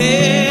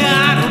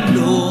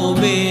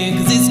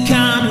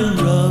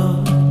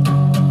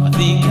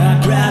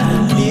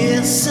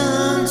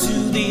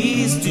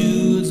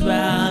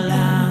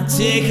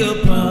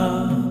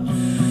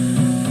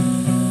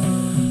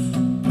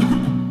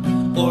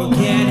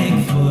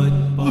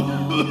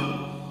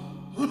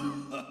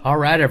All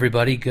right,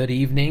 everybody. Good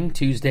evening.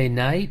 Tuesday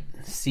night,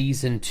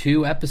 Season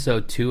 2,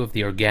 Episode 2 of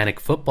the Organic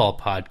Football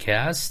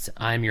Podcast.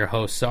 I'm your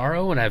host,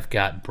 Sorrow, and I've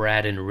got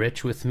Brad and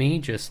Rich with me,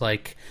 just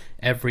like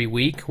every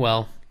week.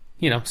 Well,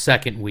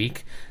 second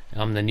week.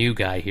 I'm the new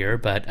guy here,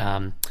 but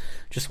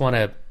just want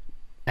to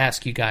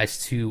ask you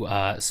guys to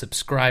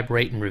subscribe,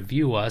 rate, and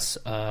review us.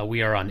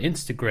 We are on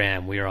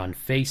Instagram. We are on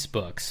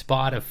Facebook,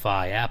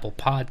 Spotify, Apple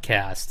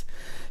Podcast,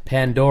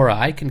 Pandora.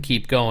 I can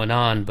keep going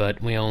on,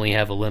 but we only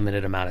have a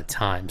limited amount of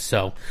time.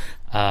 So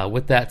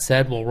with that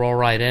said, we'll roll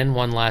right in.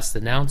 One last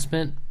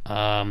announcement.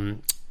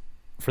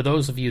 For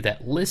those of you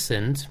that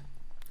listened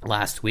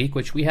last week,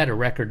 which we had a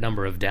record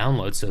number of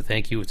downloads, so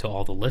thank you to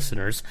all the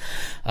listeners.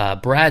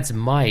 Brad's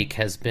mic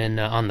has been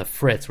on the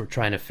fritz. We're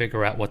trying to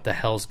figure out what the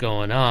hell's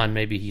going on.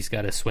 Maybe he's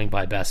got to swing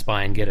by Best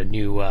Buy and get a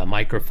new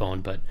microphone,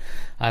 but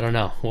I don't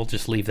know. We'll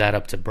just leave that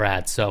up to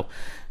Brad. So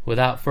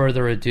without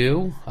further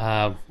ado,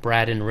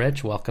 Brad and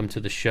Rich, welcome to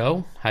the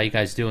show. How you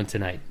guys doing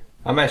tonight?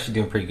 I'm actually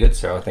doing pretty good,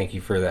 Sarah. Thank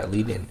you for that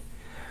lead-in.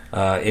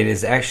 It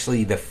is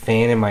actually the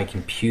fan in my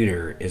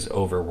computer is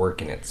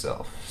overworking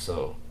itself,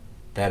 so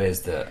that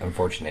is the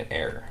unfortunate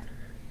error.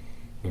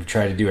 We've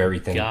tried to do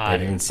everything.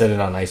 I've even set it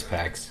on ice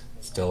packs.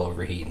 It's still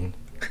overheating.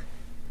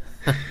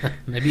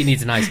 Maybe he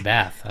needs an ice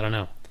bath. I don't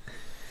know.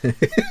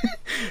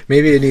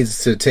 Maybe it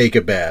needs to take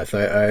a bath.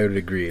 I would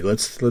agree.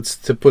 Let's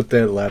to put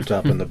that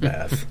laptop in the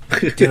bath.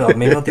 Dude,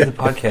 maybe I'll do the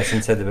podcast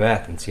inside the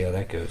bath and see how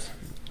that goes.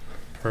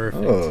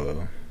 Perfect.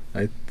 Oh,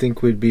 I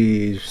think we'd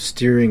be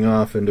steering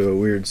off into a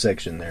weird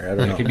section there. I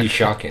don't know. It could be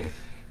shocking.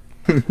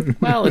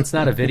 Well, it's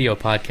not a video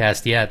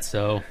podcast yet,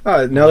 so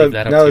now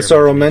that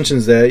Sorrow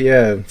mentions that,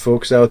 yeah,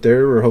 folks out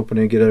there, we're hoping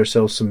to get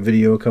ourselves some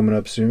video coming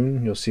up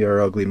soon. You'll see our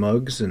ugly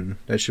mugs, and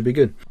that should be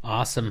good.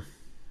 Awesome.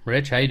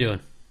 Rich, how you doing?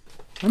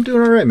 I'm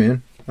doing all right,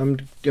 man. I'm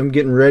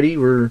getting ready.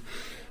 We're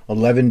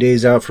 11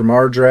 days out from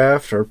our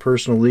draft, our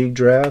personal league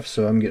draft,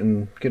 so I'm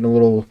getting a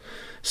little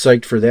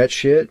psyched for that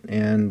shit,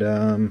 and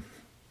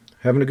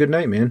having a good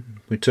night, man.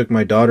 We took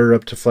my daughter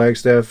up to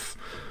Flagstaff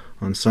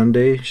on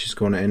Sunday. She's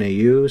going to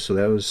NAU, so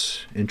that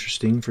was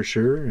interesting for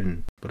sure.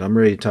 But I'm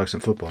ready to talk some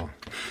football.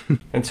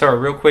 And Sarah,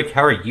 real quick,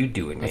 how are you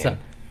doing, man? What's up?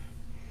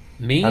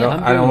 Me? I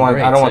don't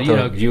want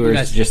the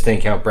viewers to just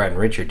think how Brad and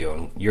Rich are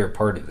doing. You're a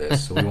part of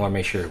this, so we want to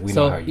make sure we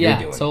know how you're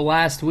doing. So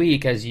last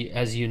week, as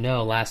you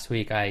know, I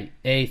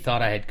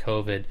thought I had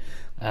COVID,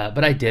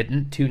 but I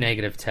didn't. 2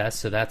 negative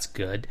tests, so that's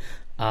good.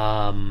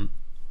 And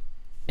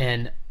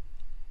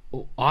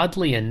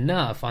oddly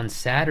enough, on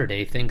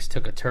Saturday, things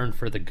took a turn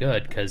for the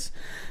good because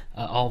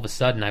all of a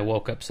sudden I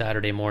woke up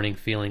Saturday morning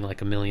feeling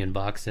like $1 million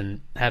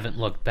and haven't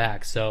looked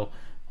back. So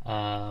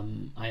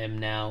I am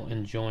now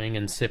enjoying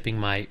and sipping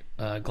my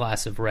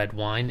glass of red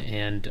wine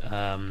and,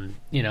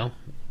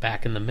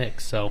 back in the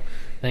mix. So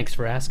thanks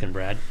for asking,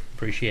 Brad.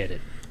 Appreciate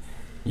it.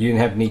 You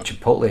didn't have any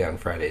Chipotle on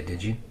Friday,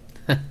 did you?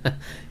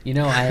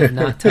 I have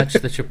not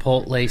touched the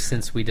Chipotle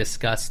since we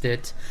discussed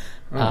it.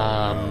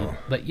 No.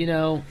 But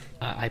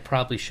I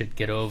probably should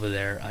get over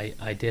there.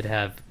 I did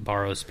have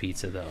Barro's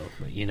Pizza though,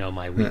 but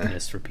my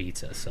weakness for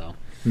pizza. So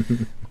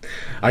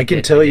I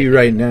can tell you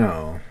right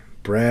now,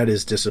 Brad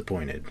is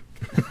disappointed.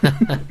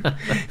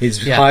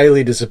 He's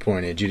highly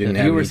disappointed. You didn't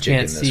have any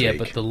chicken this week. The viewers can't see it,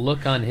 but the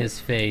look on his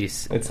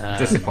face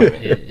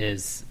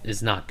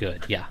is not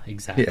good. Yeah,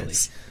 exactly.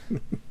 Yes.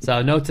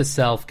 So note to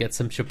self: get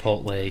some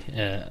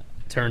Chipotle.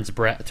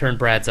 Turn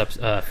Brad's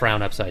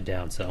frown upside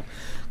down. So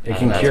it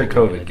can cure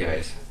COVID,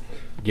 guys.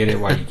 Get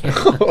it while you can.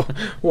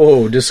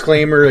 Whoa,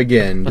 disclaimer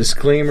again.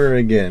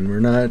 We're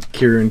not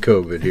curing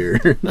COVID here.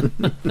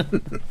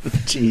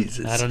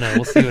 Jesus. I don't know.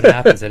 We'll see what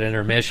happens at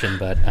intermission.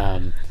 But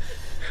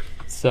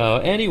so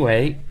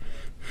anyway,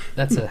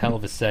 that's a hell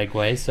of a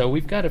segue. So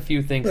we've got a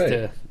few things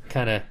to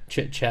kind of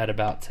chit-chat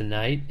about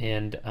tonight.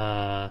 And,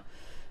 of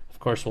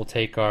course, we'll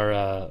take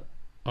our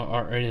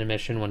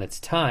intermission when it's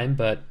time.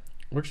 But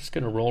we're just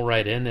going to roll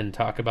right in and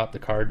talk about the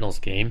Cardinals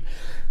game.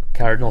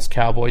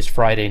 Cardinals-Cowboys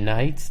Friday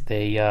night.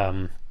 They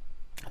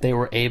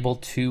were able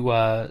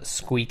to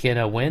squeak in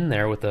a win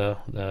there with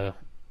a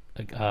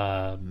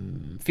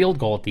field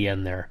goal at the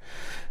end there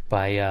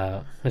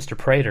by Mr.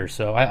 Prater.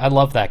 So I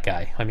love that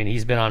guy. I mean,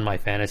 he's been on my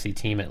fantasy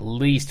team at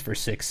least for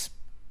 6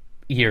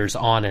 years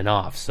on and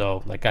off.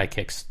 So that guy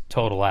kicks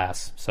total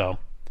ass. So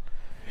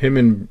him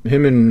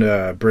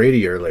and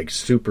Brady are like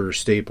super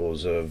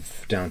staples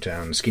of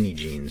downtown skinny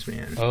jeans,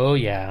 man. Oh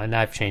yeah, and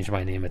I've changed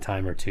my name a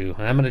time or two,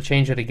 and I'm going to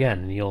change it again.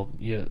 And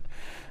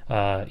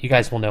you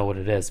guys will know what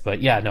it is.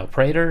 But yeah, no,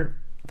 Prater,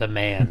 the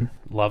man,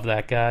 love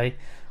that guy.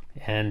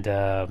 And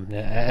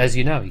as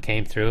you know, he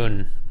came through,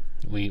 and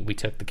we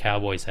took the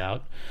Cowboys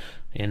out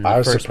in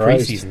the first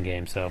preseason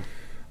game. So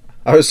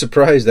I was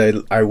surprised.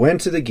 I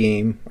went to the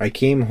game. I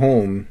came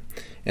home.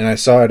 And I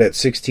saw it at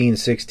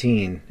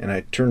 16-16, and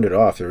I turned it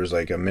off. There was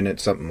like a minute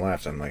something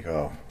left. I'm like,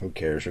 oh, who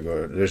cares?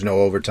 There's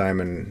no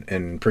overtime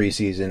in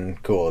preseason.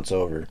 Cool, it's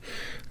over.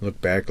 Look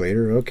back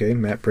later. Okay,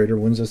 Matt Prater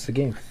wins us the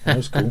game. That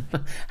was cool.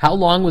 How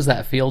long was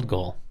that field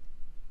goal?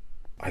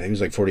 I think it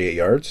was like 48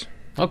 yards.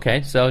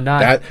 Okay, so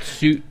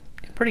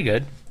pretty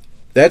good.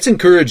 That's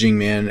encouraging,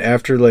 man.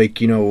 After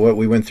what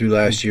we went through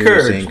last year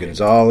with Zane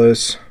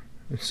Gonzalez,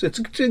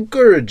 it's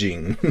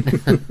encouraging.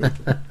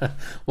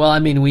 Well, I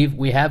mean,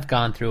 we have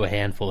gone through a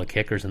handful of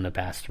kickers in the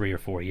past 3 or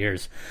 4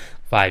 years,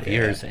 5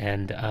 years,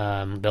 and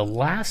the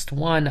last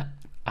one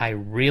I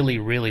really,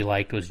 really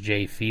liked was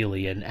Jay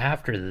Feely, and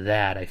after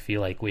that, I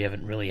feel like we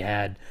haven't really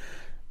had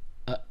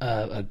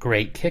a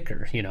great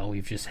kicker.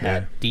 We've just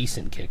had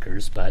decent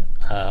kickers, but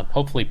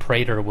hopefully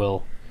Prater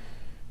will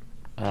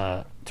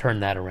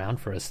turn that around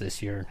for us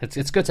this year.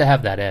 It's good to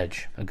have that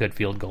edge, a good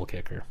field goal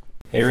kicker.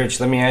 Hey, Rich,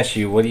 let me ask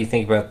you, what do you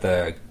think about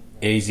the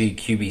AZ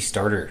QB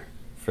starter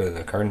for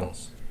the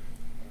Cardinals?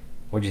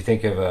 What do you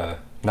think of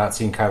not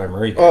seeing Kyler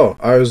Murray there? Oh,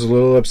 I was a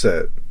little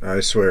upset,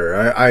 I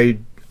swear.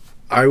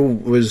 I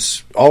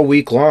was, all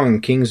week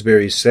long,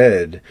 Kingsbury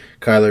said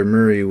Kyler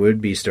Murray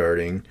would be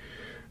starting.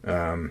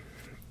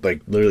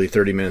 Literally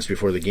 30 minutes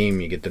before the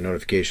game, you get the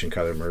notification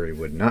Kyler Murray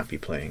would not be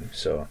playing.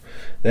 So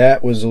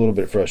that was a little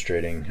bit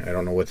frustrating. I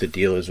don't know what the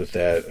deal is with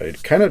that. I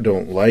kind of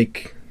don't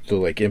like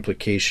the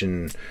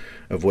implication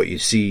of what you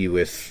see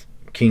with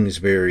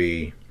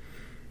Kingsbury,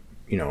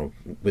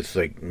 with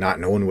not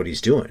knowing what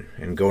he's doing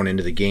and going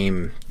into the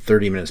game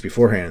 30 minutes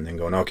beforehand and then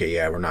going, okay,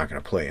 yeah, we're not going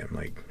to play him.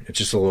 It's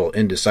just a little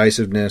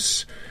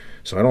indecisiveness.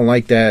 So I don't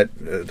like that,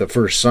 the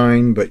first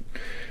sign. But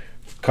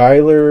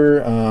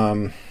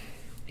Kyler,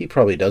 he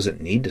probably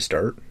doesn't need to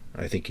start.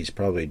 I think he's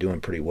probably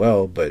doing pretty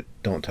well, but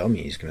don't tell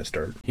me he's going to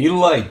start. He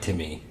lied to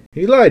me.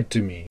 He lied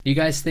to me. You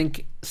guys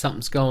think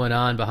something's going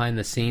on behind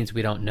the scenes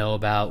we don't know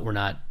about? We're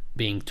not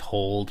being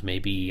told,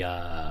 maybe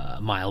a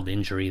mild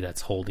injury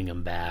that's holding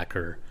him back,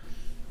 or...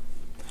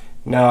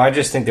 No, I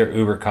just think they're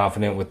uber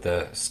confident with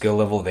the skill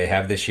level they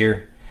have this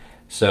year.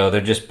 So they're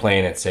just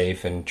playing it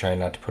safe and trying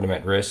not to put him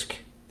at risk.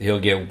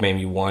 He'll get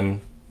maybe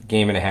 1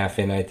 game and a half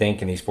in, I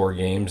think, in these 4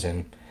 games,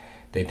 and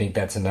they think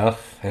that's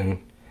enough, and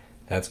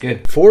that's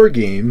good. 4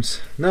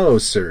 games? No,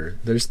 sir.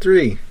 There's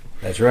 3.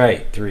 That's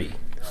right, 3.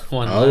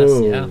 1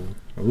 less, yeah.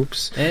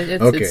 Oops.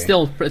 Okay.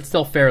 It's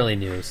still fairly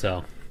new,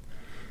 so...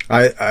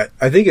 I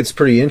think it's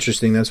pretty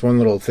interesting. That's one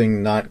little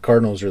thing, not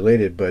Cardinals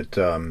related, but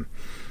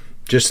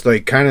just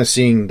kind of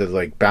seeing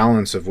the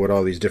balance of what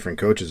all these different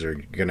coaches are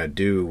going to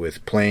do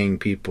with playing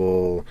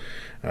people,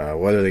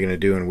 what are they going to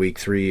do in week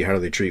 3, how do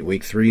they treat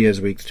week 3 as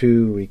week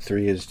 2, week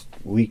 3 as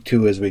week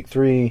 2 as week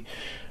 3.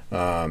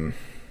 I'm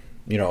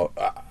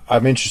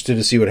interested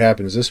to see what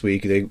happens this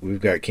week.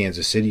 We've got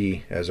Kansas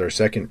City as our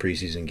second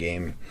preseason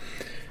game.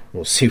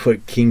 We'll see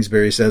what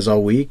Kingsbury says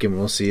all week, and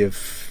we'll see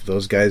if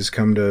those guys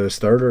come to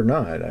start or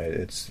not.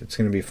 It's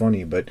going to be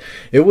funny, but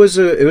it was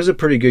a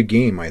pretty good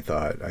game. I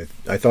thought.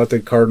 I thought the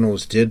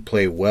Cardinals did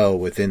play well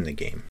within the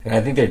game, and I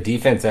think their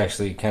defense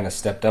actually kind of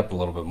stepped up a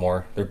little bit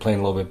more. They're playing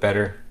a little bit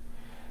better.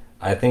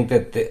 I think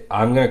that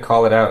I'm going to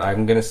call it out.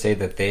 I'm going to say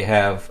that they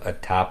have a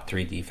top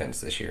 3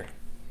 defense this year.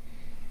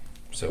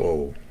 So,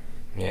 whoa,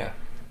 yeah.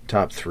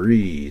 Top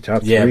 3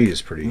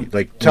 is pretty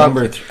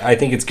I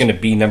think it's going to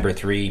be number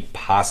 3,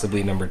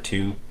 possibly number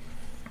 2,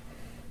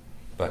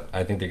 but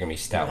I think they're going to be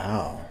stout.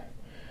 Wow,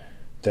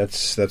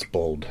 that's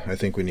bold. I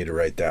think we need to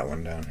write that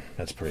one down.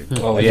 That's pretty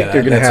bold. Oh yeah,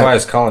 that's why I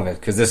was calling it,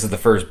 because this is the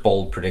first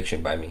bold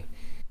prediction by me.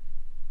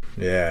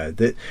 Yeah,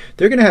 they're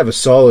going to have a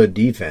solid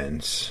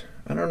defense.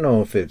 I don't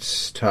know if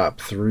it's top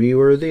 3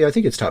 worthy. I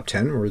think it's top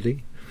 10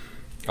 worthy.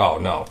 Oh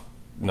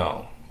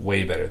no,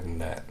 way better than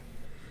that.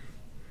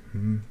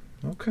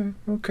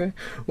 Okay.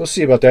 We'll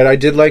see about that. I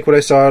did like what I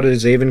saw out of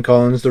Zaven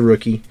Collins, the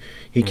rookie.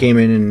 He came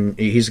in, and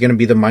he's going to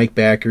be the Mike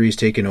backer. He's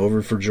taking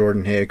over for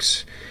Jordan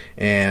Hicks,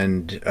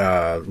 and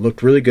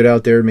looked really good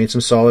out there, made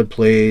some solid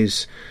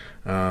plays.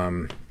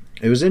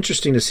 It was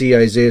interesting to see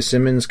Isaiah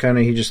Simmons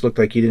he just looked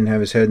like he didn't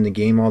have his head in the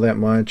game all that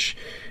much.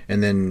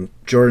 And then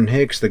Jordan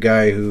Hicks, the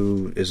guy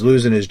who is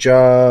losing his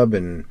job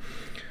and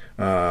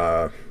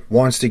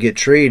wants to get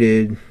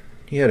traded,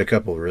 he had a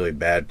couple of really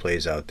bad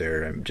plays out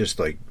there, and just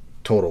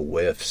total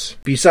whiffs.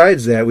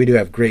 Besides that, we do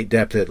have great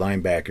depth at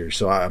linebackers,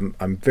 so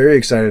I'm very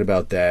excited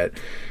about that.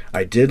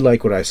 I did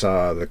like what I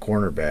saw of the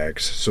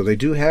cornerbacks, so they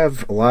do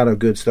have a lot of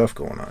good stuff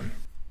going on.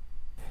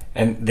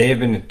 And they have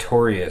been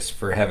notorious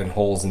for having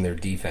holes in their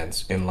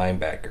defense in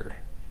linebacker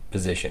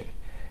position.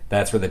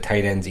 That's where the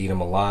tight ends eat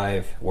them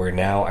alive, where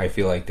now I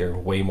feel like they're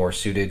way more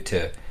suited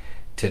to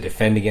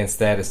defend against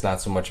that. It's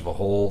not so much of a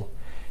hole.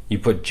 You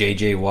put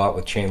J.J. Watt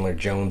with Chandler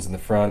Jones in the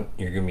front,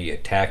 you're going to be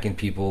attacking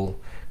people.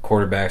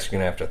 Quarterbacks are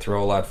going to have to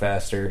throw a lot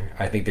faster.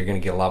 I think they're going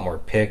to get a lot more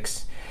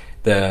picks.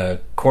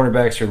 The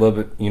cornerbacks are a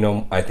little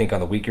bit, I think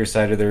on the weaker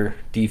side of their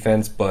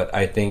defense, but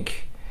I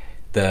think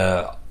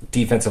the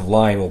defensive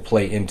line will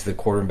play into the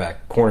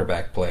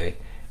cornerback play,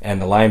 and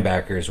the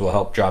linebackers will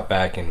help drop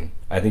back, and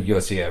I think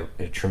you'll see a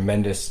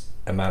tremendous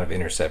amount of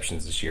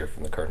interceptions this year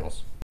from the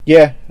Cardinals.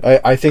 Yeah,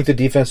 I think the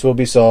defense will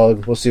be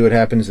solid. We'll see what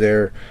happens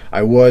there.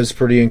 I was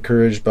pretty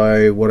encouraged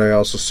by what I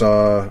also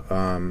saw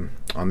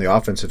on the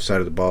offensive side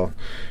of the ball.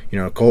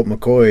 Colt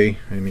McCoy,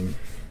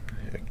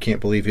 I can't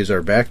believe he's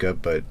our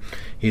backup, but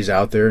he's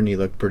out there and he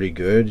looked pretty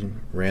good,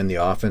 ran the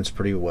offense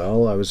pretty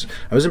well. I was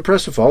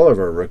impressed with all of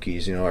our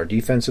rookies. Our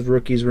defensive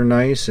rookies were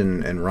nice,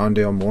 and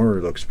Rondale Moore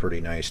looks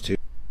pretty nice too.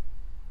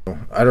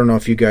 I don't know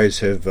if you guys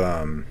have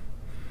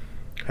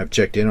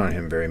checked in on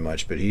him very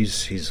much, but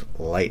he's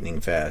lightning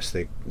fast.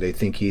 They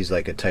think he's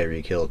like a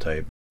Tyreek Hill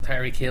type.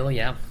 Tyreek Hill,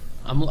 yeah.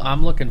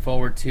 I'm looking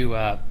forward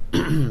to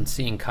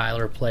seeing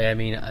Kyler play. I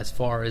mean, as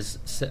far as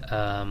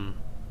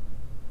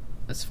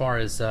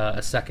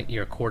a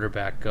second-year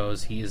quarterback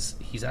goes,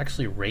 he's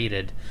actually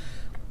rated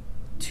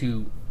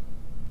to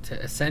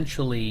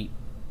essentially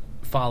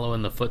follow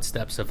in the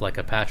footsteps of like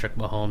a Patrick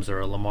Mahomes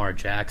or a Lamar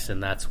Jackson.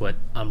 That's what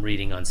I'm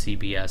reading on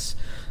CBS,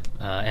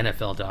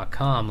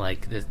 NFL.com.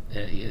 Like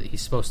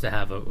he's supposed to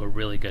have a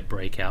really good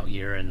breakout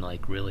year and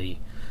like really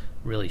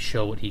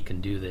show what he can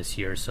do this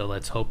year. So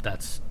let's hope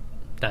that's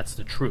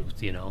the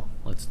truth. You know,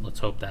 let's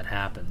hope that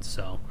happens.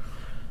 So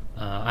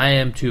I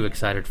am too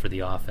excited for the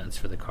offense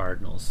for the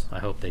Cardinals. I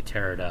hope they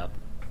tear it up.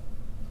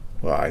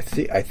 Well, I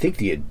think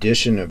the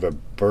addition of a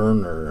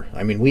burner.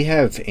 I mean, we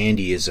have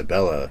Andy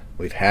Isabella.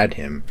 We've had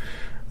him,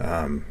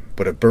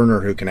 but a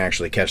burner who can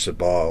actually catch the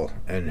ball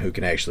and who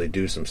can actually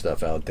do some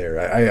stuff out there.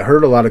 I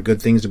heard a lot of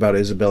good things about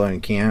Isabella in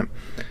camp,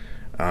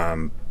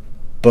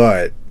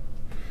 but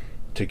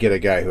to get a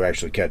guy who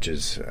actually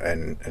catches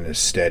and is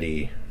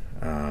steady,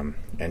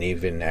 and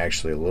even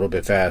actually a little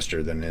bit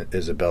faster than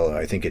Isabella,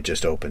 I think it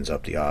just opens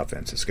up the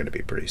offense. It's going to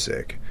be pretty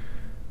sick.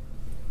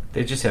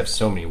 They just have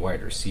so many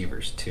wide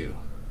receivers too.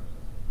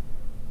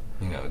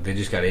 You know, they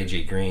just got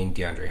AJ Green,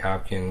 DeAndre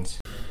Hopkins.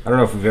 I don't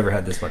know if we've ever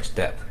had this much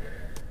depth.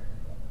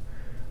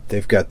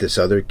 They've got this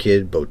other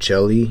kid,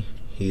 Bocelli.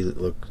 He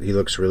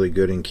looks really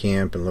good in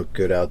camp and looked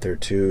good out there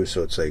too.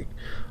 So it's like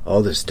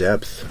all this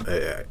depth.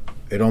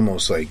 It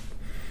almost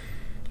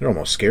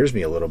scares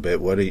me a little bit.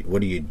 What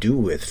do you do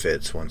with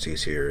Fitz once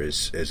he's here?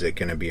 Is it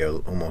going to be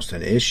almost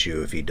an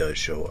issue if he does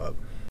show up?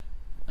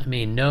 I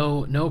mean,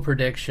 no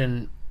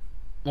prediction.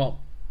 Well,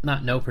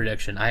 not no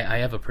prediction. I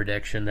have a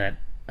prediction that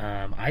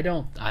I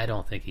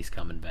don't think he's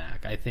coming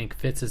back. I think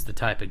Fitz is the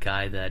type of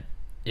guy that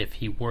if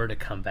he were to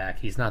come back,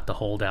 he's not the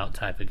holdout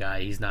type of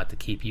guy. He's not the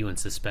keep you in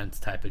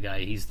suspense type of guy.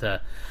 He's the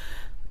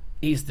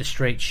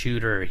straight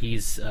shooter.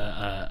 He's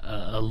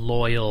a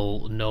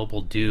loyal,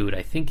 noble dude.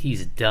 I think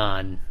he's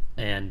done,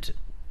 and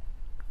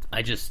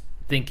I just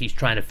think he's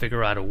trying to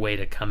figure out a way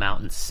to come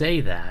out and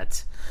say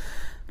that.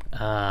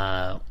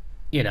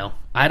 You know,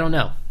 I don't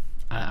know.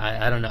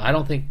 I don't know. I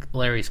don't think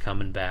Larry's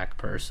coming back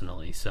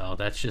personally, so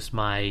that's just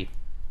my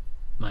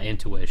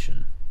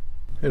intuition.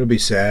 It'll be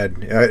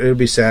sad. It'll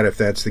be sad if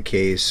that's the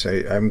case.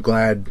 I'm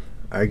glad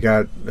I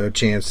got a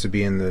chance to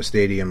be in the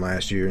stadium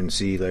last year and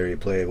see Larry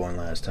play one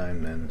last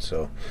time then.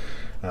 So,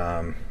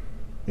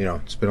 you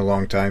know, it's been a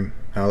long time.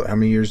 How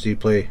many years did he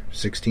play?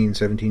 16,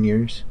 17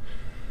 years?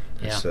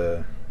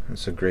 Yeah.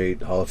 It's a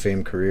great Hall of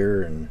Fame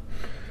career and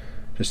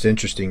just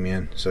interesting,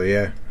 man. So,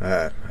 yeah,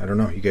 I don't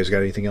know. You guys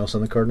got anything else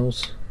on the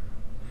Cardinals?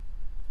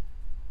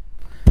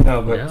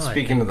 No, but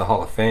speaking of the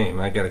Hall of Fame,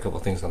 I got a couple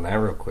things on that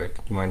real quick.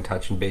 Do you mind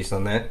touching base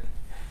on that?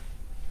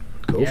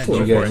 Go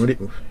for it.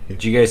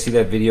 Did you guys see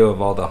that video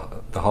of all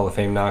the Hall of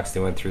Fame knocks? They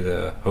went through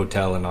the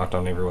hotel and knocked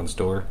on everyone's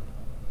door.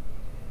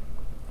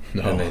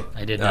 No,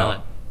 I did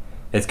not.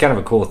 It's kind of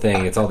a cool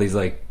thing. It's all these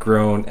like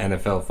grown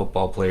NFL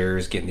football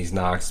players getting these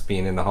knocks,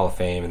 being in the Hall of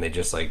Fame, and they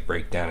just like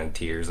break down in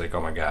tears, like,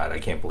 "Oh my God, I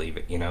can't believe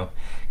it!" You know,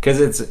 because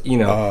it's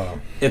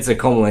it's a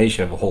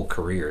culmination of a whole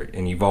career,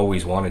 and you've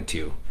always wanted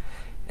to.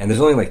 And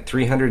there's only like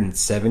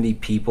 370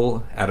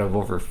 people out of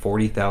over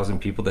 40,000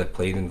 people that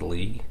played in the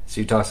league.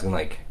 So you're talking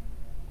like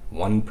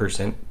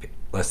 1%,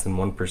 less than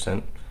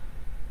 1%.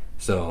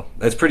 So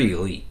that's pretty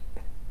elite.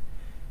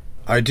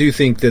 I do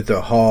think that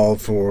the hall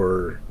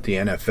for the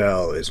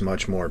NFL is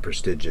much more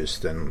prestigious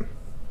than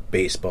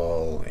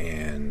baseball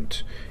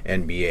and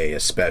NBA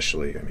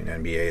especially. I mean,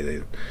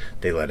 NBA,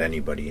 they let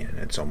anybody in.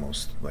 It's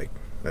almost like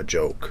a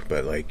joke.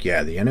 But, like,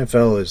 yeah, the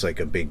NFL is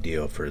like a big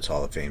deal for its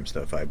Hall of Fame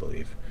stuff, I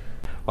believe.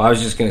 Well, I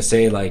was just going to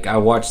say, like, I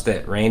watched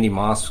that Randy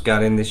Moss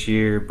got in this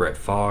year, Brett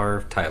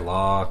Favre, Ty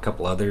Law, a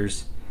couple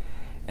others.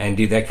 And,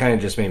 dude, that kind of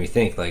just made me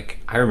think, like,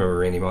 I remember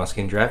Randy Moss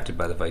getting drafted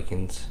by the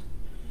Vikings.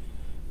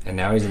 And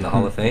now he's in the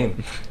Hall of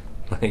Fame.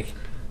 Like,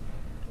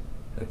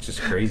 that's just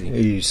crazy. Are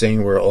you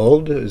saying we're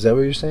old? Is that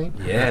what you're saying?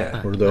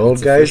 Yeah. We're the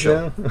old guys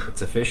official. now?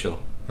 It's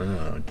official.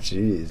 Oh,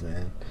 jeez,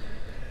 man.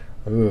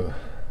 Ooh.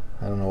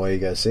 I don't know why you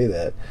guys say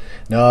that.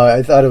 No,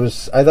 I thought it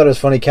was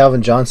funny.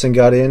 Calvin Johnson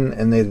got in,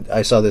 and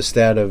I saw this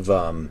stat of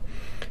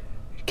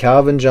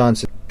Calvin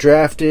Johnson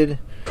drafted,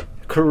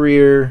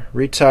 career,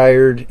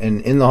 retired,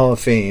 and in the Hall of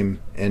Fame,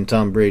 and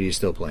Tom Brady's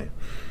still playing.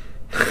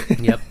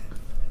 Yep.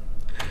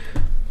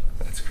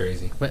 That's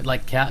crazy. But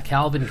like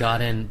Calvin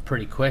got in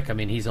pretty quick. I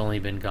mean, he's only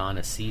been gone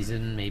a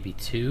season, maybe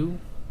two,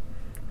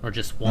 or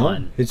just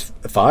one. No, it's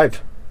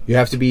 5. You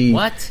have to be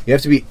what?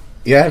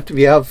 You have to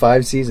be out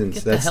 5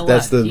 seasons. Get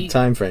That's the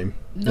time frame.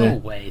 No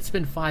way. It's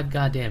been 5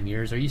 goddamn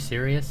years. Are you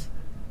serious?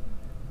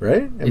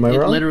 Right? Am I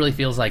wrong? It literally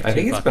feels like I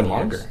think it's been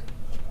longer.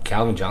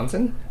 Calvin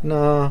Johnson?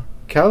 No.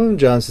 Calvin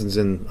Johnson's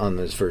on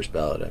his first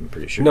ballot, I'm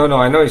pretty sure. No,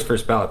 I know he's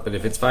first ballot, but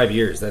if it's 5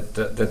 years,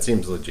 that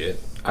seems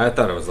legit. I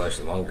thought it was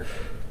actually longer.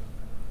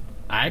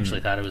 I actually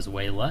thought it was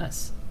way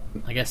less.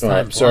 I guess All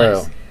time right, sorry,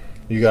 flies.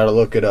 You got to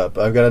look it up.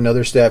 I've got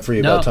another stat for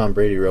you No. about Tom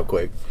Brady real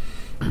quick.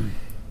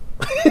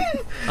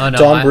 Oh no,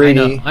 Tom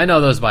Brady. I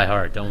know those by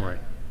heart. Don't worry.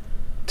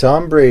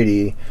 Tom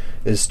Brady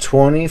is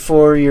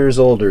 24 years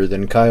older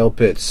than Kyle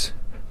Pitts,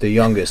 the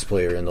youngest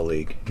player in the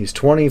league. He's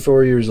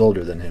 24 years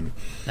older than him.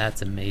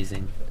 That's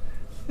amazing.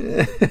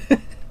 That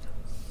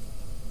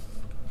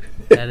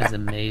is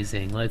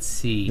amazing. Let's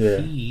see. Yeah.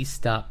 He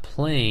stopped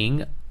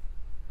playing.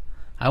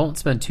 I won't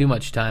spend too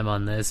much time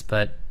on this,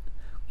 but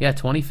yeah,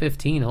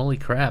 2015. Holy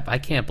crap. I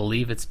can't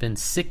believe it's been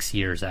 6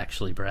 years,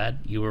 actually, Brad.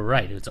 You were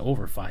right. It's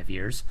over 5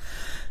 years.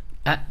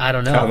 I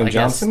don't know. Calvin I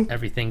guess Johnson?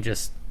 everything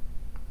just...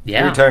 He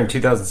Yeah. retired in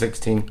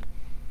 2016.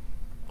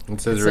 It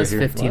It says right says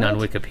here. 15 on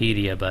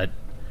Wikipedia, but...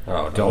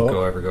 Oh, don't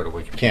Oh. ever go to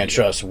Wikipedia. Can't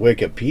trust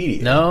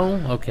Wikipedia. No?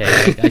 Okay.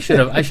 I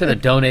should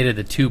have donated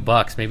the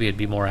 $2. Maybe it'd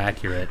be more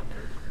accurate.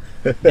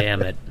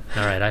 Damn it.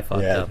 All right, I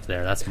fucked Yeah. up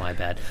there. That's my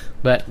bad.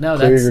 But no,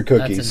 Clear that's your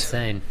cookies.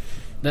 insane.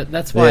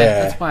 That's why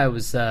Yeah. I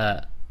was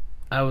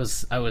I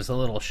was a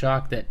little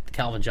shocked that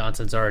Calvin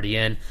Johnson's already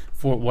in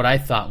for what I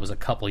thought was a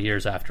couple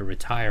years after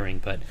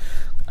retiring, but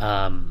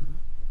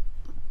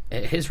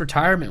his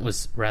retirement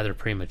was rather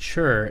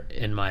premature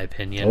in my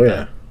opinion. Oh,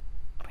 yeah.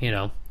 But, you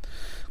know,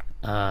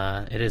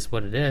 it is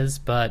what it is,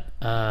 but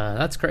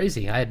that's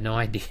crazy. I had no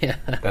idea.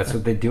 That's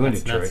what they do in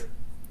That's Detroit. nuts.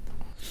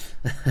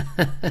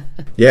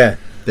 Yeah,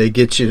 they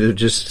get you to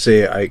just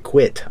say, I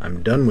quit.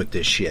 I'm done with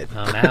this shit.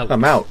 I'm out.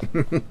 I'm out.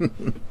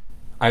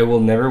 I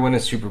will never win a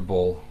Super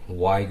Bowl.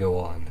 Why go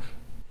on?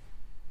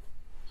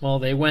 Well,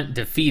 they went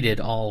defeated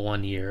all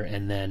 1 year,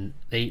 and then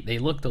they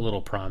looked a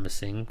little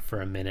promising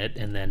for a minute,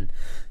 and then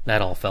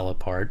that all fell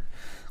apart.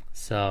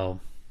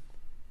 So,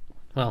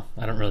 well,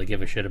 I don't really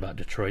give a shit about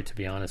Detroit, to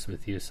be honest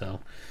with you.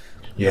 So,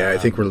 Yeah, I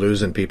think we're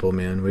losing people,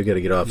 man. We got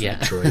to get off yeah,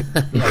 Detroit.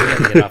 yeah, we got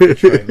to get off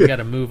Detroit. We got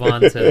to move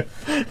on to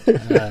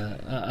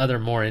other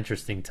more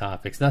interesting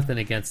topics. Nothing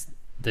against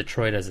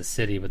Detroit as a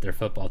city, but their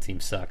football team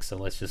sucks. So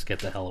let's just get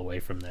the hell away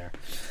from there.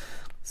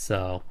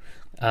 So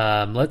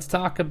let's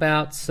talk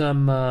about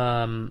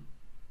some.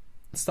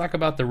 Let's talk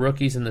about the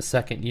rookies in the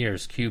second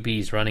years,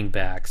 QBs, running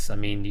backs. I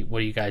mean, what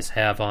do you guys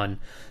have on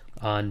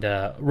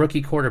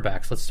rookie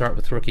quarterbacks? Let's start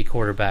with rookie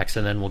quarterbacks,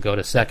 and then we'll go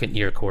to second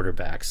year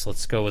quarterbacks.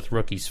 Let's go with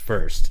rookies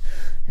first.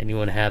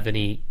 Anyone have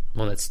any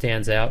one that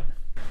stands out?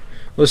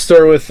 Let's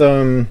start with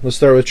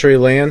Trey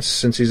Lance,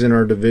 since he's in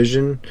our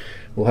division.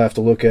 We'll have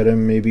to look at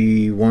him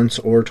maybe once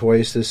or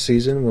twice this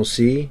season. We'll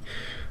see.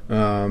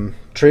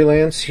 Trey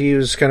Lance, he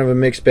was kind of a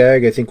mixed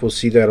bag. I think we'll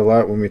see that a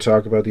lot when we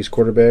talk about these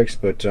quarterbacks,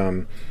 but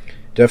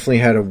definitely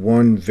had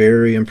one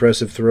very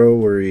impressive throw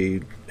where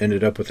he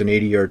ended up with an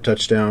 80-yard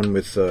touchdown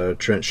with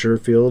Trent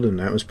Sherfield, and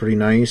that was pretty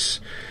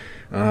nice.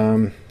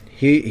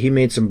 He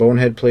made some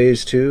bonehead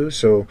plays too,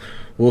 so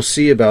we'll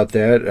see about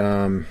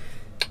that.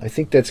 I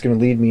think that's going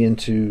to lead me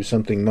into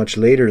something much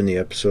later in the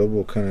episode.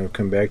 We'll kind of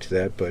come back to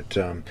that. But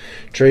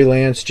Trey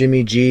Lance,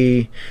 Jimmy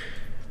G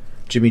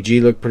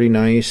looked pretty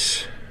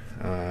nice,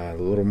 a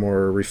little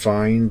more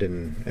refined,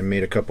 and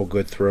made a couple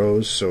good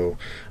throws. So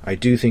I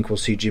do think we'll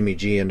see Jimmy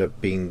G end up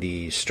being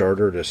the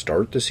starter to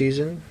start the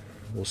season.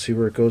 We'll see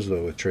where it goes,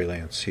 though, with Trey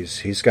Lance.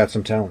 He's got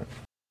some talent.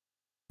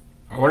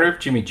 I wonder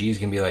if Jimmy G is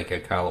going to be like a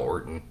Kyle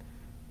Orton,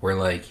 where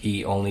like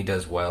he only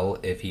does well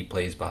if he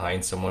plays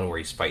behind someone where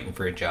he's fighting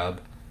for a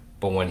job.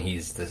 But when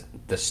he's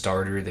the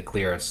starter, the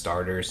clear-out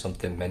starter,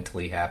 something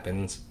mentally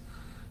happens,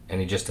 and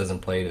he just doesn't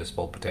play to his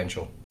full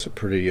potential. It's a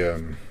pretty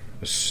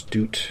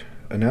astute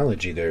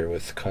analogy there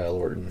with Kyle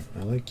Orton.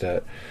 I like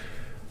that.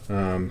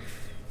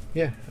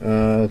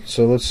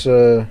 So let's...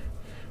 who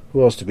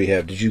else do we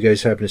have? Did you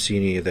guys happen to see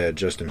any of that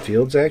Justin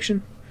Fields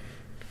action?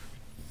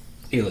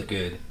 He looked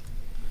good.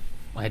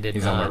 I did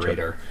He's not. on my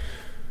radar.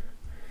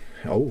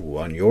 Oh,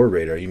 on your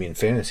radar. You mean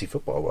fantasy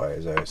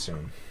football-wise, I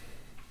assume.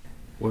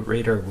 What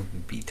radar would we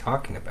be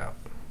talking about?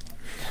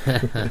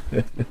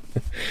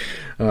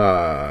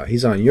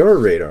 He's on your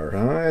radar,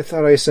 huh? I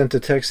thought I sent a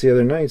text the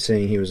other night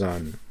saying he was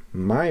on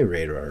my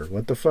radar.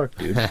 What the fuck,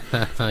 dude?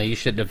 You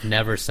should have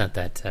never sent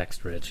that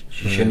text, Rich.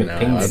 She shouldn't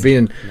have No,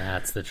 pinged me.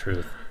 That's the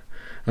truth.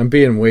 I'm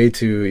being way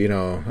too,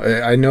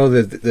 I know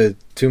that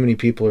too many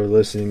people are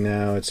listening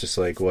now. It's just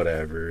like,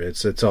 whatever.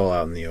 It's all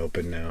out in the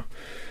open now.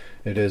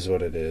 It is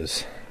what it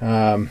is.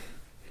 I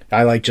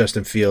like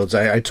Justin Fields.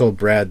 I told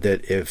Brad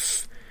that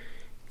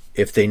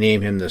if they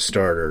name him the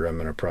starter, I'm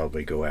going to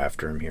probably go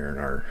after him here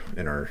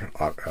in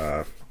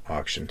our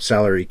auction.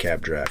 Salary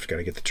cap draft. Got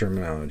to get the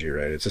terminology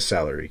right. It's a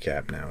salary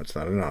cap now. It's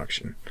not an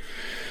auction.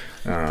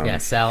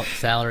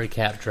 Salary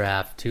cap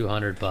draft,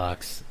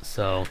 $200.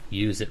 So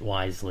use it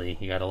wisely.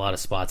 You got a lot of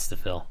spots to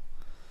fill.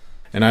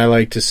 And I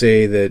like to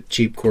say that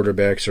cheap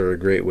quarterbacks are a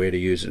great way to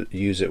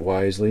use it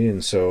wisely.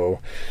 And so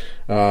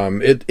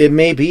it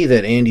may be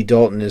that Andy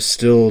Dalton is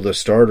still the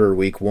starter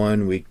week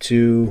 1, week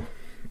 2.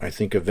 I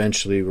think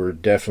eventually we're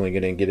definitely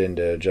going to get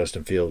into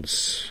Justin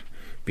Fields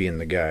being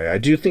the guy. I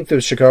do think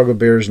the Chicago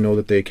Bears know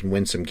that they can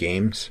win some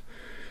games.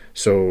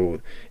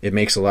 So it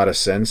makes a lot of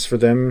sense for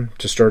them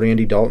to start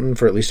Andy Dalton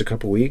for at least a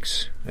couple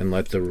weeks and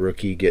let the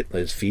rookie get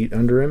his feet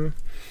under him.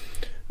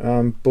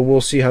 But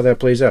we'll see how that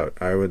plays out.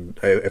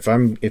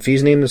 If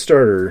he's named the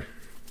starter,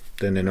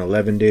 then in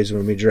 11 days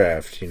when we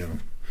draft,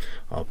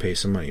 I'll pay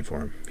some money for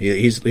him.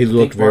 He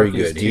looked very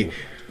good.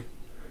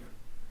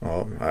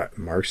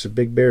 Mark's a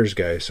big Bears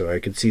guy, so I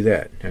could see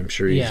that. I'm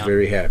sure he's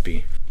very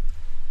happy.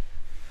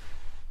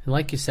 And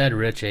like you said,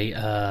 Rich,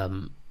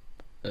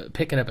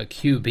 picking up a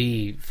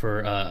QB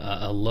for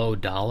a low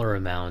dollar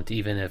amount,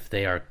 even if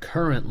they are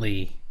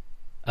currently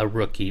a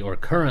rookie or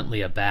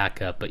currently a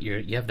backup, but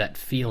you have that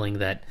feeling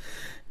that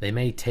they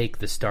may take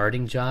the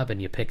starting job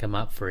and you pick them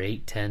up for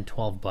 $8, $10,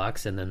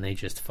 $12 and then they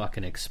just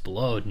fucking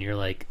explode and you're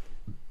like,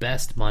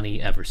 best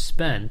money ever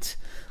spent.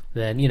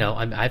 Then,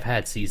 I've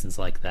had seasons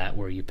like that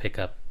where you pick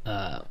up,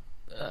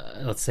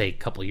 let's say a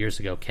couple of years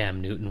ago,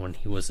 Cam Newton, when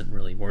he wasn't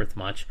really worth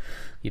much.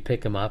 You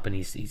pick him up and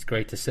he's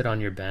great to sit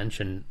on your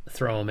bench and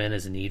throw him in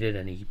as needed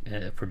and he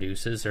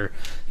produces, or,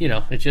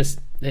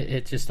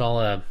 it's just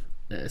all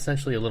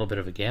essentially a little bit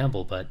of a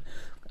gamble, but,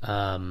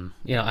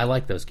 I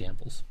like those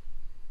gambles.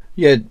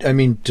 Yeah, I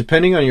mean,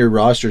 depending on your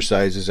roster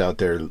sizes out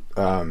there,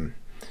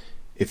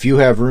 if you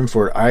have room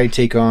for it, I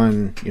take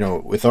on,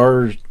 with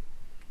our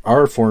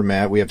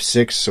format, we have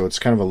 6, so it's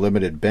kind of a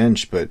limited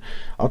bench, but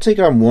I'll take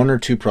on 1 or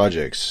 2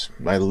 projects.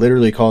 I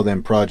literally call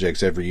them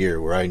projects every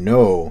year, where I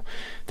know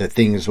that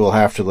things will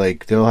have to,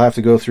 they'll have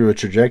to go through a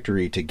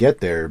trajectory to get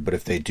there, but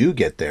if they do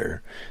get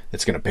there,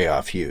 it's going to pay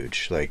off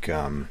huge.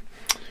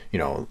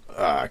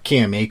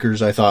 Cam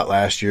Akers, I thought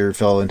last year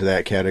fell into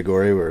that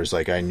category, where it's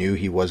I knew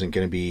he wasn't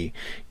going to be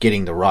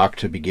getting the rock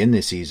to begin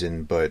the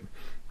season, but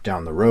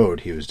down the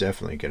road, he was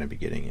definitely going to be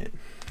getting it.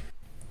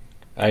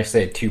 I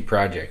actually had 2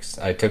 projects.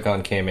 I took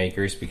on Cam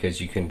Akers because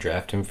you couldn't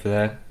draft him for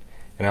that,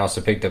 and I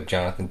also picked up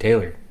Jonathan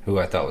Taylor, who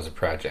I thought was a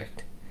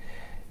project.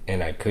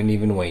 And I couldn't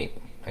even wait.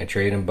 I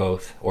traded them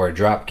both, or I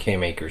dropped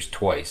Cam Akers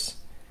twice,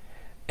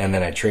 and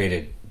then I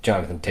traded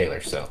Jonathan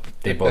Taylor, so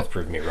they both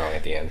proved me wrong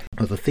at the end.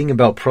 Well, the thing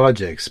about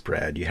projects,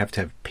 Brad, you have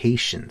to have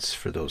patience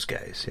for those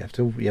guys. You have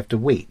to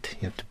wait.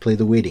 You have to play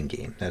the waiting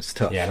game. That's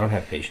tough. Yeah, I don't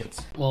have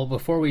patience. Well,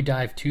 before we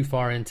dive too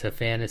far into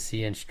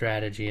fantasy and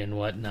strategy and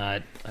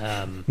whatnot,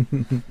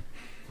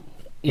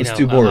 Let's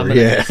do more. I'm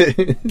gonna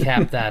just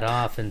cap that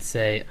off and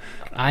say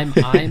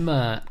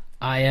I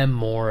am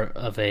more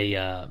of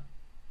a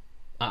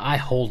I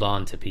hold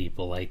on to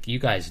people. Like, you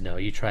guys know,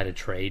 you try to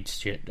trade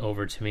shit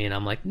over to me and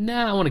I'm like,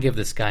 nah, I want to give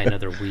this guy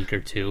another week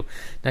or 2.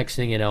 Next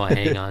thing you know, I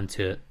hang on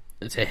to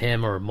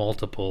him or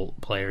multiple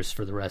players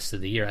for the rest of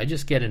the year. I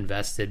just get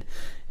invested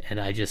and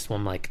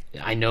I'm like,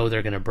 I know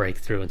they're going to break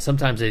through, and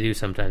sometimes they do,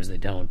 sometimes they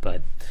don't,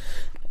 but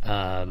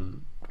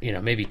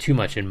maybe too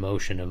much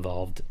emotion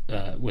involved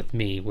with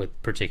me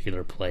with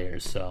particular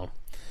players. So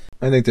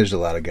I think there's a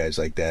lot of guys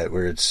like that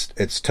where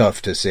it's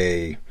tough to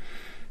say,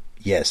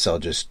 yes, I'll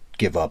just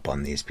give up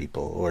on these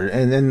people.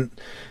 And then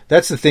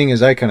that's the thing,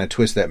 is I kind of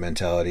twist that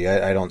mentality.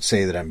 I don't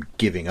say that I'm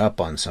giving up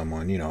on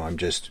someone. I'm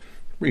just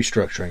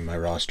restructuring my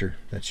roster.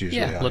 That's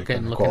usually how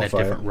looking at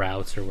different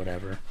routes or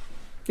whatever.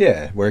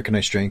 Yeah, where can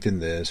I strengthen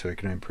this? Where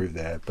can I improve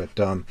that? But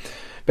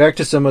back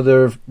to some of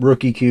the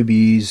rookie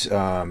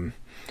QBs.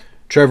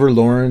 Trevor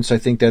Lawrence, I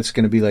think that's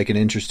going to be an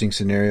interesting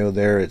scenario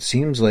there. It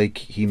seems like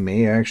he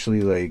may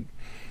actually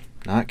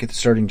not get the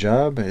starting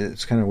job.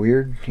 It's kind of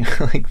weird,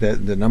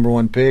 the number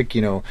 1 pick.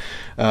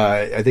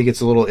 I think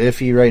it's a little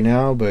iffy right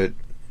now, but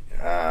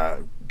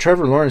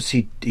Trevor Lawrence,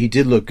 he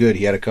did look good.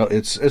 He had a couple.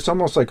 It's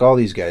almost like all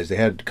these guys. They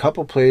had a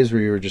couple plays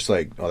where you were just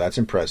like, oh, that's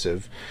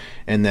impressive,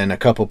 and then a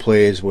couple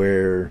plays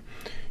where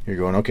you're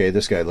going, okay,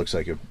 this guy looks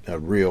like a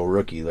real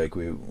rookie.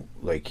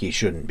 Like he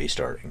shouldn't be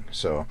starting.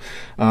 So.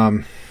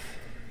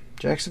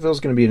 Jacksonville's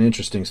going to be an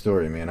interesting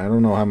story, man. I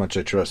don't know how much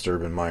I trust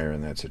Urban Meyer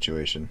in that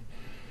situation.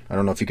 I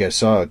don't know if you guys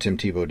saw Tim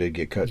Tebow did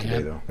get cut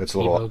today, though. That's a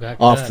little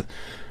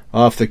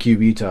off the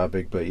QB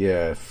topic, but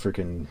yeah,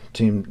 freaking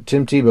Tim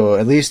Tebow.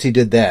 At least he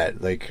did that.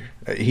 I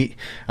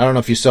don't know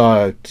if you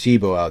saw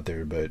Tebow out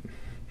there, but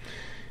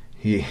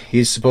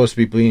he's supposed to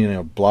be being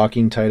a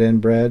blocking tight end,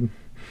 Brad.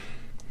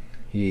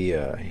 He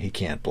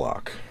can't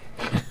block.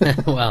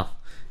 Well,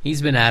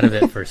 he's been out of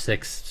it for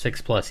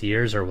six plus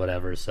years or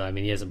whatever. So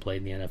he hasn't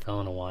played in the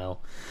NFL in a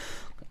while.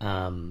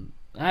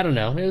 I don't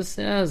know. It was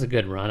a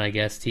good run, I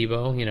guess.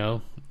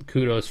 Tebow,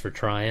 kudos for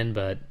trying,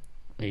 but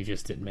he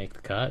just didn't make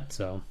the cut.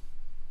 So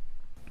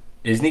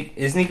isn't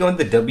he going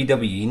to the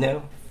WWE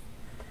now?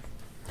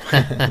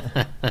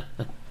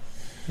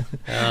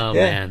 Oh yeah.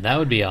 Man, that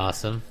would be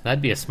awesome.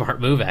 That'd be a smart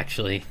move,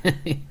 actually.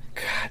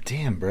 God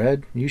damn,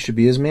 Brad, you should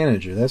be his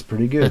manager. That's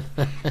pretty good.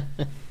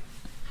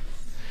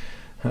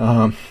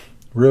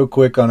 Real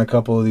quick on a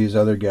couple of these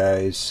other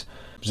guys.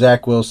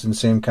 Zach Wilson,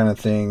 same kind of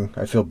thing.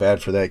 I feel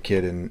bad for that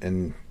kid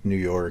in New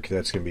York.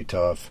 That's going to be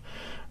tough.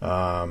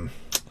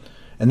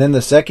 And then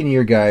the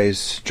second-year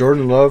guys,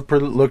 Jordan Love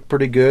looked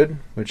pretty good,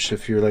 which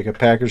if you're a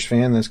Packers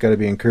fan, that's got to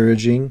be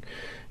encouraging.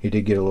 He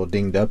did get a little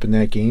dinged up in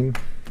that game.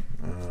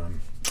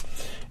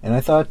 And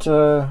I thought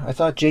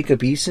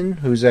Jacob Eason,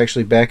 who's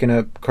actually backing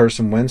up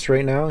Carson Wentz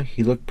right now,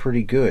 he looked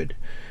pretty good.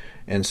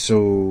 And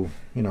so,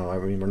 we're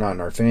not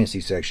in our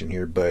fantasy section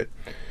here, but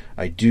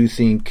I do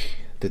think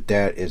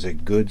that is a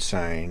good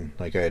sign.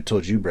 Like I had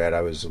told you, Brad,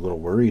 I was a little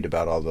worried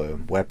about all the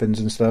weapons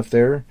and stuff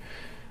there.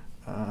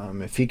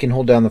 If he can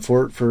hold down the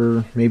fort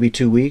for maybe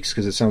 2 weeks,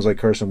 because it sounds like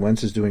Carson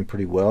Wentz is doing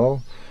pretty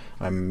well,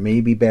 I'm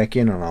maybe back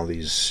in on all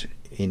these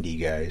Indy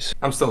guys.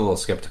 I'm still a little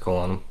skeptical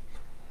on him.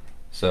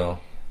 So,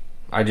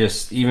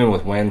 even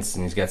with Wentz,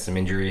 and he's got some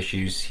injury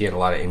issues, he had a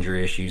lot of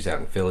injury issues out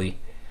in Philly.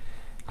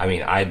 I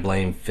mean, I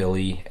blame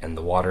Philly and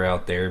the water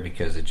out there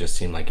because it just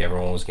seemed like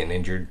everyone was getting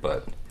injured,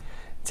 but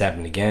it's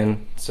happened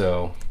again.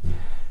 So,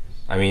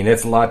 I mean,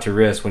 it's a lot to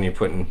risk when you're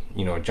putting,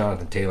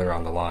 Jonathan Taylor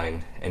on the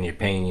line and you're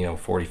paying,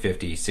 40,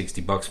 50,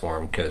 60 bucks for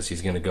him because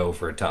he's going to go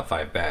for a top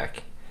 5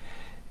 back.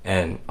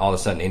 And all of a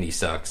sudden, Indy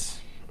sucks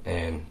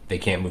and they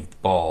can't move the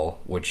ball,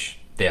 which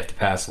they have to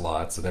pass a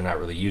lot, so they're not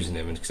really using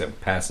him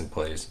except passing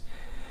plays.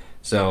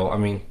 So, I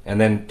mean,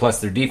 and then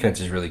plus their defense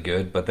is really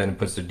good, but then it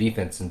puts their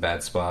defense in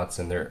bad spots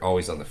and they're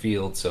always on the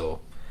field, so.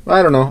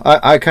 I don't know.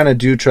 I kind of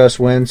do trust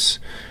Wentz.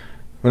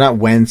 Well, not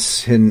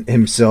Wentz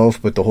himself,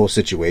 but the whole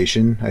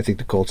situation. I think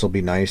the Colts will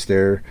be nice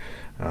there.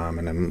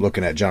 And I'm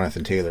looking at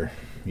Jonathan Taylor.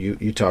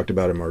 You talked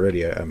about him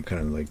already. I'm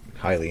kind of like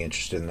highly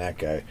interested in that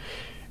guy.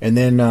 And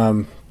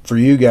then for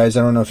you guys,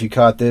 I don't know if you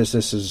caught this.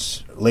 This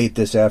is late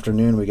this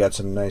afternoon. We got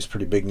some nice,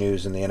 pretty big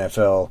news in the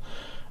NFL.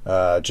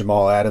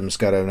 Jamal Adams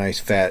got a nice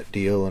fat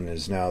deal and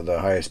is now the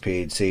highest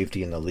paid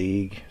safety in the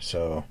league.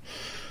 So,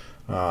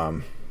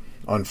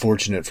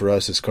 unfortunate for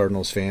us as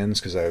Cardinals fans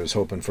because I was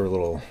hoping for a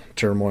little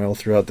turmoil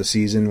throughout the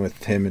season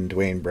with him and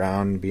Dwayne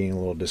Brown being a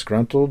little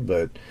disgruntled,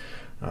 but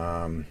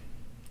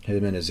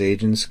him and his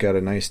agents got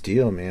a nice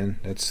deal, man.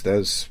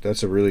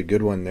 That's a really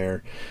good one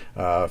there.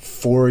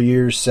 4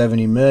 years,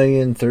 $70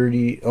 million,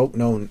 30. Oh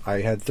no,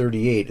 I had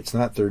 38. It's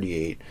not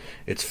 38.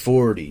 It's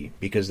 40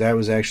 because that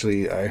was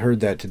actually, I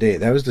heard that today.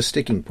 That was the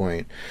sticking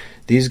point.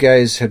 These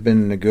guys have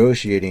been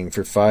negotiating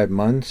for 5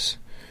 months,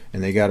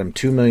 and they got him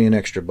 $2 million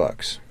extra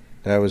bucks.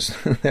 That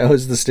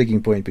was the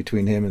sticking point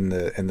between him and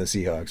the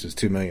Seahawks was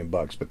 $2 million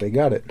bucks, but they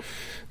got it.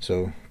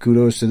 So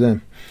kudos to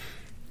them.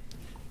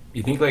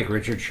 You think like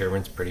Richard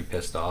Sherman's pretty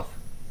pissed off,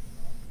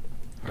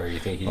 or you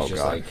think he's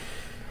Richard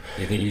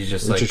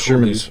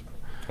Sherman's. Dude,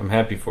 I'm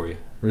happy for you.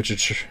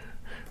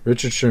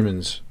 Richard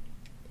Sherman's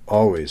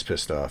always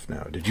pissed off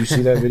now. Did you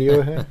see that video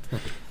of him?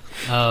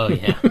 Oh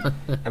yeah.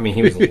 I mean,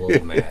 he was a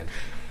little mad.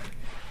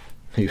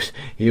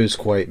 He was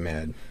quite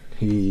mad.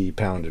 He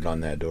pounded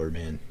on that door,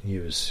 man. He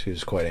was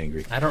quite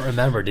angry. I don't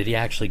remember. Did he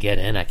actually get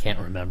in? I can't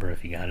remember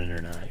if he got in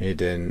or not. He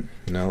didn't.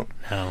 No.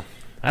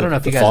 I don't know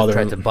if you guys have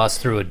tried to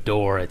bust through a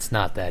door. It's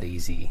not that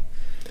easy.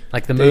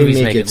 Like the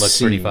movies make it look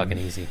pretty fucking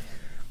easy.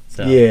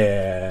 So.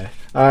 Yeah.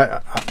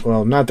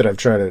 Well, not that I've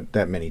tried it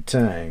that many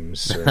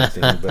times or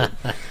anything, but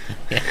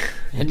yeah.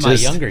 In my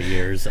younger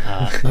years,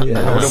 I would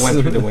have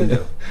went through the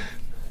window.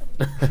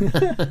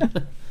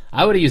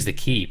 I would have used the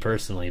key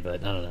personally,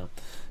 but I don't know.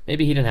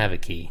 Maybe he didn't have a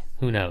key.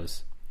 Who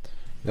knows?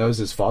 That was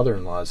his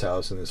father-in-law's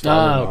house, and his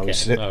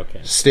father-in-law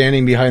was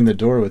standing behind the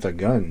door with a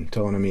gun,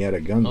 telling him he had a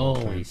gun.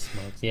 Holy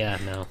smokes. Yeah,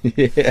 no.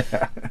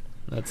 Yeah.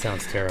 That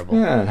sounds terrible.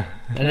 Yeah.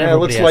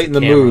 Let's lighten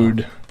the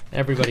mood.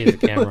 Everybody has a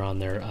camera on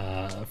their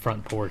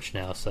front porch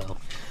now, so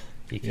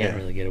you can't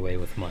really get away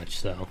with much.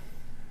 So.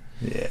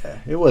 Yeah,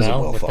 it wasn't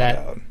well thought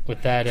out.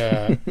 With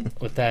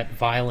that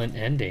violent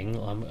ending,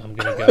 I'm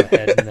gonna go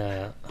ahead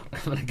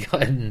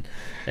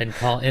and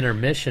call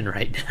intermission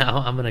right now.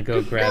 I'm gonna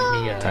go grab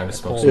me a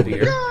cold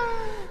beer,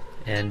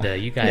 and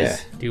you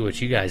guys do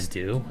what you guys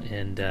do,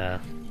 and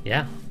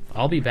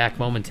I'll be back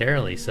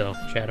momentarily. So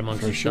chat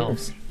amongst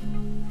yourselves.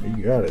 Sure.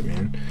 You got it,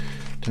 man.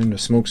 Time to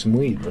smoke some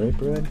weed, right,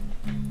 Brad?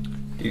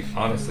 Dude,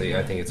 honestly,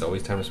 I think it's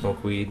always time to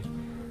smoke weed,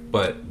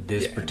 but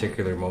this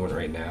particular moment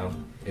right now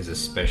is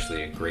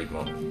especially a great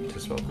moment to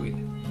smoke weed.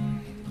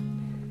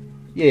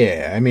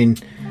 Yeah, I mean,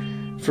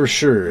 for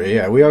sure.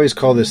 Yeah, we always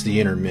call this the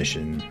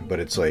intermission, but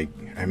it's like,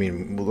 I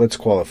mean, let's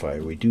qualify.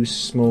 We do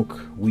smoke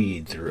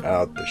weed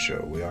throughout the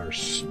show. We are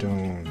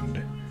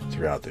stoned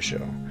throughout the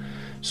show.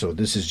 So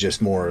this is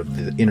just more of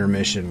the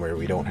intermission where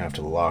we don't have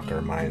to lock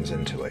our minds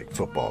into like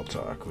football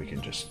talk. We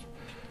can just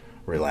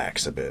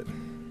relax a bit.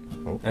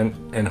 Oh.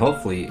 And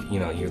hopefully,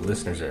 your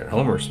listeners at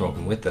home are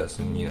smoking with us,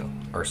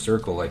 and our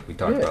circle, like we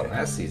talked about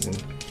last season,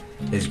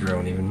 is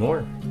growing even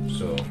more.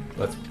 So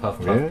let's puff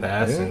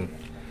pass and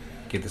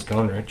get this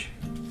going, Rich.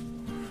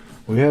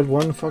 We had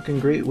one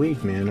fucking great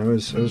week, man. I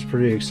was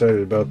pretty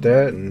excited about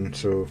that, and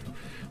so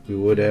we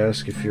would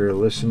ask if you're a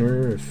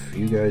listener, if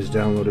you guys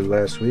downloaded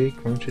last week,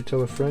 why don't you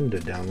tell a friend to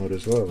download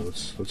as well?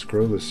 Let's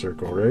grow this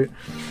circle, right?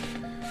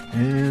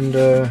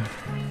 And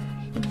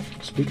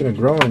speaking of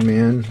growing,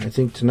 man, I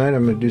think tonight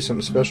I'm going to do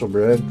something special,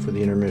 Brad, for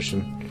the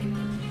intermission.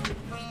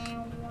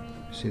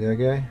 See that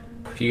guy?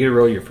 If you get to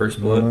roll your first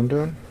blunt. What I'm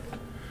doing?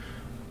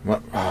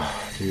 What?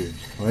 Oh, dude.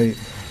 Wait.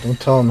 Don't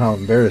tell him how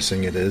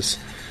embarrassing it is.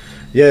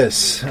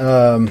 Yes.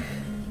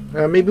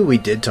 Maybe we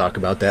did talk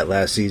about that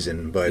last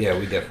season, but yeah,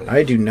 we definitely.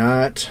 I do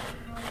not.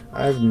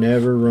 I've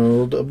never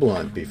rolled a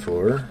blunt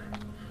before.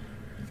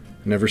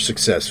 Never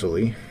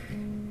successfully.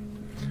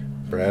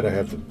 Brad, I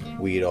have the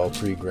weed all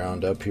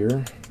pre-ground up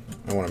here.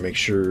 I want to make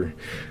sure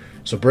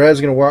So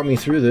Brad's going to walk me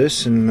through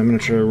this, and I'm going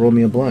to try to roll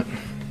me a blunt.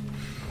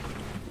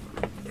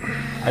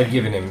 I've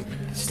given him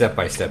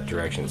step-by-step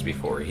directions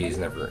before. He's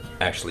never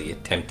actually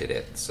attempted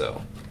it,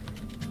 so...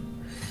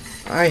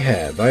 I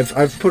have.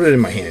 I've put it in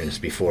my hands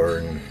before,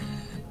 and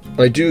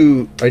I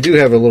do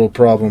have a little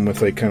problem with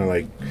kind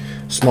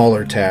of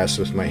smaller tasks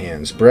with my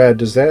hands. Brad,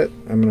 does that?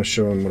 I'm going to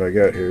show him what I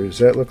got here. Does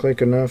that look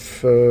like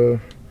enough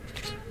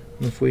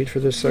weed for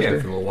this sucker?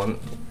 Yeah, for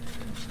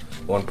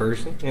one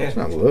person. Yeah, it's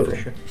not little. For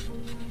sure.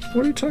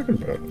 What are you talking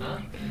about?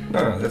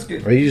 No, that's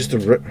good. I used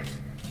the.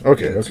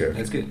 Okay.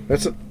 That's good.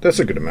 That's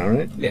a good amount,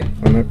 right? Yeah.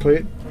 On that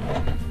plate.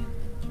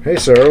 Hey,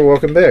 Sarah,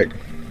 welcome back.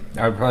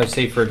 I would probably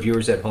say for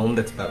viewers at home,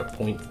 that's about a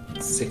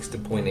 0.6 to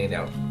 0.8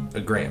 out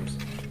of grams.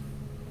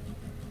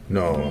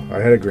 No, I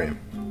had a gram.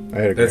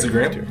 That's a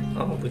gram?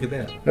 Oh, look at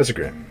that. That's a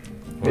gram.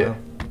 Wow. Yeah.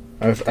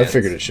 I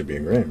figured it should be a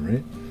gram,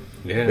 right?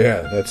 Yeah.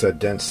 Yeah, that's that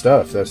dense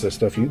stuff. That's the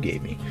stuff you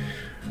gave me.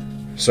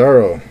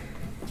 Sorrow.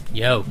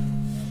 Yo.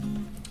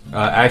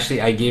 Actually,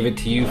 I gave it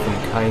to you from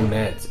Kind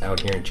Meds out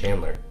here in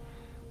Chandler.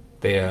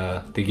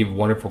 They give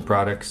wonderful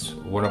products,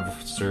 wonderful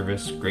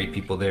service, great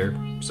people there.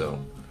 So,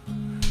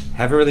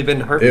 haven't really been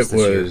to Harvest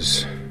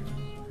this year.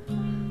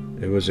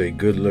 It was a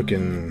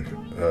good-looking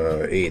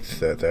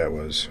eighth that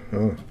was.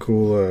 Oh,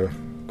 cool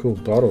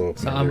bottle opener.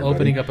 So I'm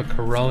opening up a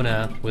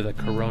Corona with a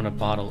Corona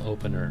bottle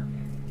opener.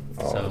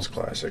 Oh, that's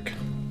classic.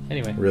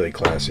 Anyway. Really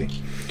classy.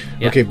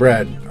 Yeah. Okay,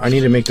 Brad, I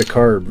need to make the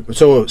carb.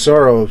 So,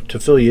 Sorrow, to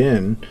fill you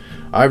in,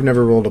 I've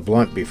never rolled a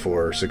blunt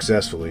before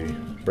successfully.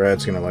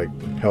 Brad's going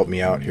to, help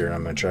me out here, and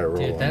I'm going to try to roll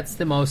Dude, one. that's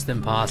the most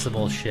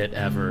impossible shit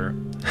ever.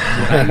 What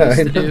I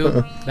used to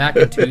do back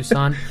in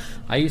Tucson,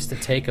 I used to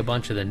take a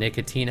bunch of the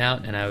nicotine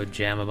out, and I would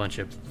jam a bunch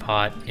of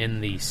pot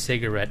in the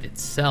cigarette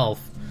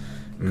itself.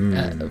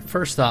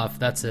 First off,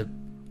 that's a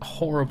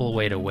horrible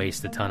way to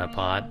waste a ton of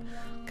pot,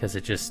 because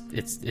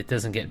it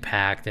doesn't get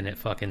packed and it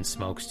fucking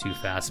smokes too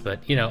fast.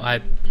 But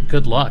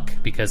good luck,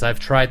 because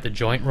I've tried the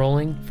joint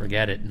rolling.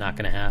 Forget it, not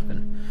gonna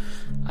happen.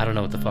 I don't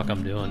know what the fuck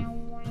I'm doing.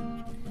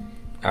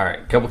 All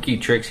right, a couple key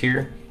tricks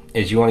here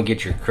is you want to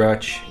get your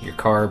crutch, your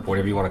carb,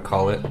 whatever you want to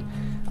call it.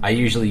 I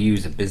usually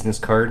use a business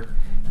card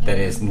that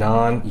is you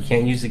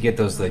can't usually get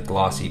those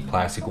glossy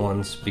plastic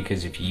ones,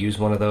 because if you use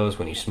one of those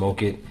when you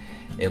smoke it,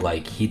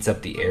 it heats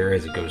up the air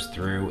as it goes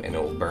through and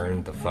it will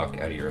burn the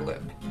fuck out of your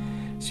lip.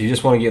 So you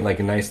just want to get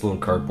a nice little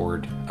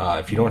cardboard.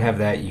 If you don't have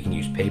that, you can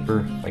use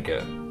paper.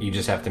 You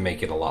just have to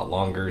make it a lot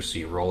longer, so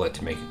you roll it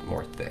to make it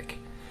more thick.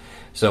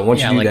 So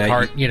once you do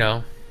that,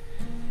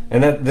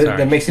 and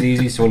that makes it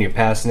easy. So when you're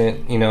passing it,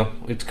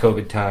 it's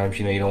COVID times.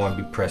 You don't want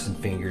to be pressing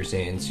fingers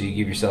in, so you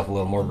give yourself a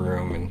little more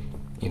room, and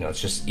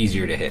it's just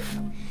easier to hit.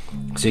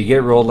 So you get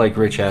it rolled like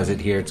Rich has it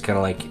here. It's kind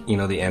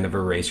of the end of a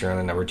eraser on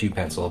a number 2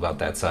 pencil, about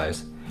that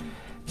size.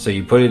 So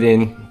you put it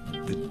in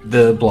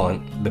the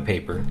blunt, the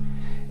paper.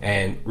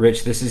 And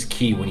Rich, this is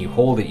key. When you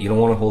hold it, you don't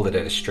want to hold it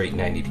at a straight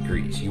 90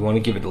 degrees. You want to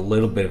give it a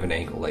little bit of an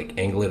angle,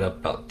 angle it up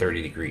about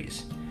 30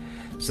 degrees.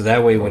 So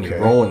that way when you're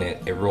rolling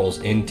it, it rolls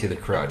into the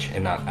crutch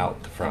and not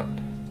out the front.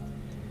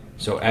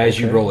 So as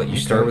you roll it, you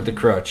start with the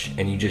crutch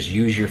and you just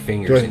use your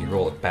fingers and you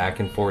roll it back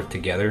and forth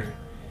together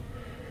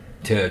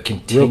to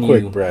continue.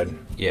 Real quick, Brad.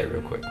 Yeah,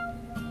 real quick.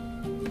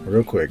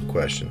 Real quick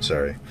question,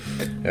 sorry.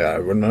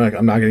 I'm not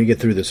going to get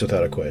through this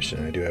without a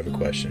question. I do have a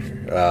question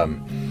here.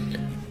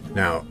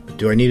 Now,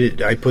 do I need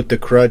it? I put the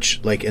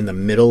crutch in the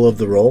middle of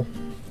the roll?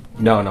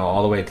 No,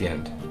 all the way at the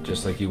end,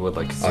 just like you would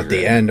a cigarette. At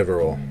the end of a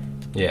roll.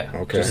 Yeah.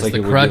 Okay. Just is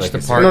the crutch the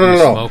part you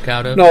smoke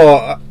out of?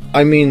 No,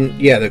 I mean,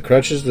 yeah, the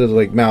crutch is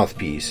the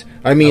mouthpiece.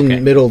 I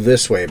mean, middle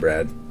this way,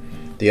 Brad.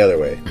 The other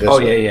way.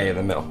 Yeah,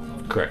 the middle.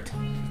 Correct.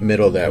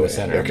 Middle that way.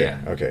 Center,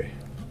 okay.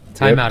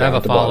 Time out. I have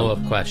a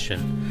follow-up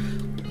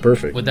question.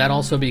 Perfect. Would that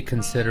also be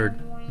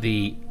considered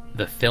the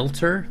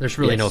filter? There's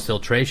really no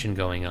filtration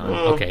going on.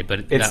 Okay,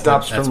 but it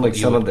stops from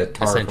some of the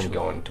tar from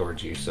going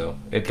towards you, so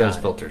it does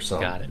filter some.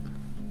 Got it.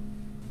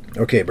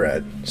 Okay,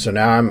 Brad. So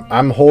now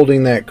I'm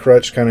holding that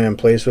crutch kind of in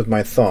place with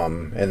my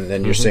thumb, and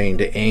then you're saying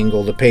to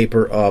angle the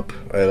paper up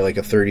at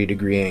a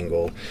 30-degree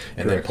angle,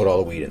 and then put all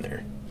the weed in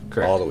there.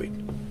 Correct. All the weed.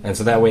 And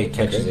so that way it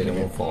catches it and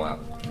won't fall out.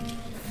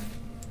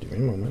 Give me a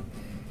moment.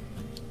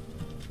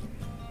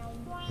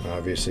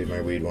 Obviously,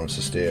 my weed wants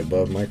to stay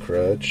above my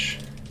crutch,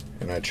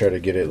 and I try to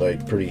get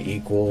it pretty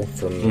equal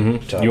from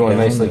top down. You want a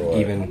nice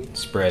even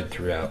spread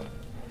throughout,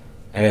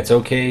 and it's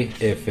okay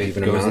if it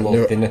goes a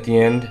little thin at the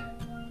end,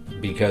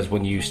 because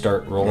when you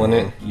start rolling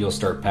it, you'll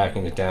start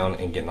packing it down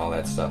and getting all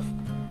that stuff.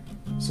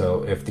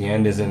 So if the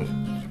end is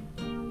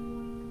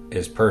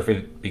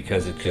perfect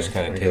because it just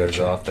kind of tailors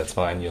off, that's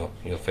fine.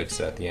 You'll fix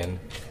it at the end.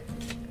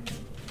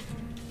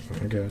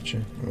 I got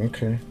you.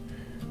 Okay,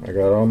 I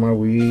got all my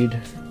weed.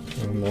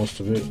 Most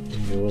of it.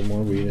 Maybe a little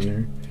more weed in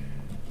there.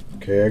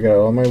 Okay, I got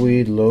all my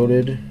weed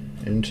loaded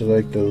into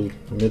the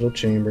middle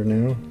chamber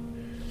now.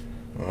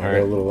 I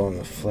got a little on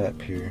the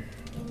flap here.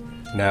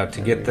 Now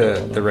to get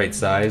the right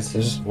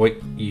size, what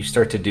you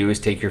start to do is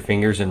take your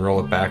fingers and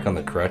roll it back on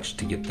the crutch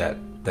to get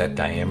that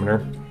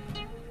diameter,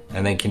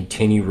 and then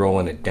continue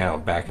rolling it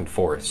down back and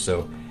forth.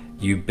 So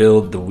you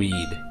build the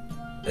weed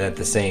at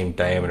the same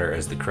diameter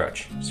as the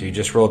crutch. So you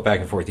just roll it back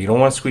and forth. You don't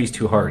want to squeeze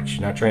too hard.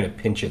 You're not trying to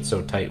pinch it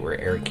so tight where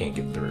air can't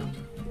get through.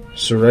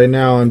 So right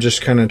now I'm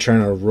just kind of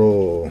trying to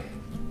roll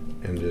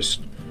and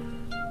just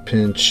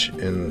pinch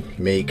and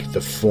make the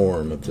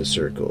form of the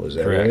circle. Is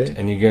that Correct. right?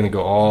 And you're going to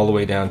go all the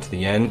way down to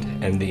the end.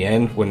 And the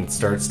end, when it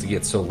starts to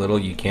get so little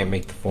you can't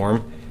make the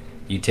form,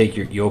 you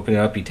open it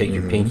up, you take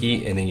your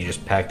pinky, and then you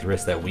just pack the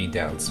rest of that weed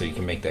down so you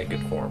can make that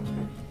good form.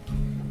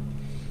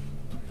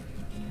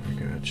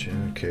 Gotcha.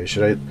 Okay.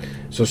 Should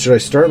I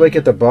start like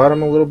at the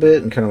bottom a little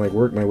bit and kind of like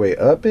work my way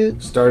up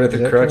it? Start at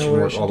the crutch kinda and what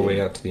I work should all the do?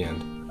 way out to the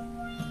end.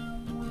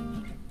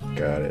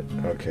 Got it.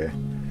 Okay.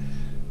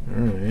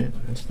 All right.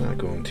 That's not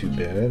going too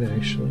bad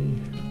actually.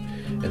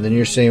 And then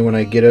you're saying when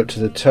I get up to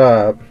the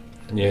top,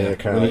 Yeah.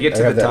 kinda When you get I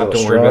to have the that top,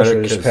 little don't worry straw, about should I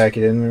it. just 'Cause- pack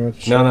it in there with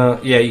the straw? No.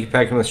 Yeah, you can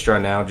pack it in with straw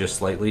now, just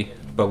slightly.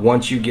 But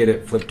once you get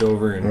it flipped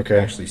over and Okay.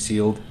 actually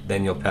sealed,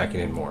 then you'll pack it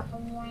in more.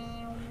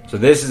 So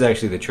this is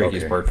actually the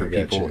trickiest Okay, part for I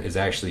got people you. is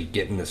actually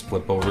getting this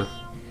flip over.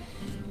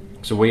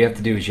 So what you have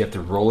to do is you have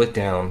to roll it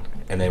down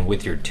and then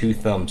with your two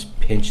thumbs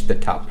pinch the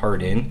top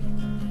part in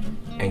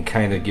and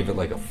kind of give it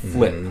like a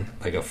flip,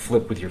 like a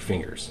flip with your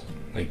fingers,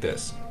 like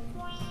this.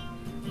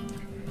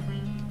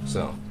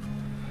 So,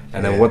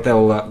 and then Yeah. what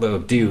that'll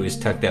do is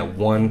tuck that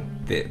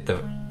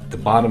the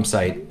bottom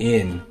side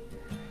in,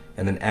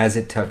 and then as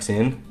it tucks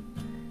in,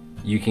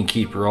 you can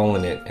keep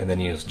rolling it, and then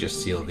you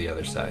just seal the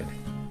other side.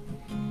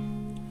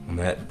 And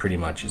that pretty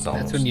much is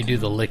almost. That's when you do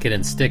the lick it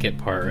and stick it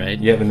part, right?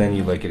 Yep, and then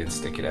you lick it and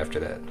stick it after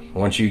that.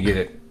 Once you get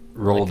it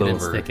rolled Lick it and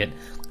over. stick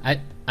it.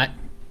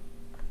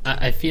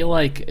 I feel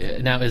like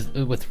now is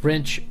with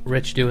Rich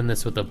doing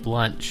this with a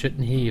blunt.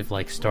 Shouldn't he have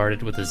like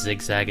started with a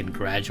zigzag and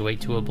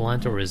graduate to a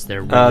blunt, or is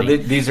there really,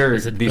 these are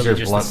is it these really are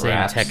just blunt the same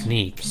wraps.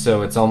 technique?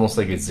 So it's almost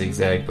like a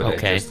zigzag, but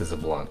Okay. it just is a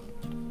blunt.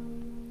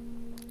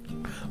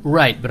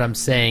 Right, but I'm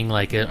saying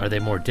like, are they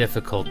more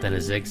difficult than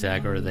a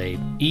zigzag, or are they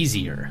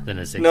easier than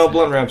a zigzag? No,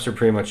 blunt wraps are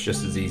pretty much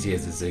just as easy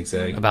as a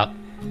zigzag. About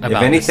if the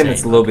anything, it's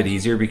a same. little Okay. bit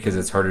easier because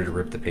it's harder to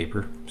rip the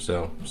paper.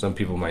 So some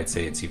people might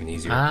say it's even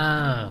easier.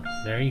 Ah,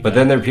 there you go. But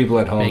then there are people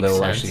at home Makes that will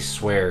sense. actually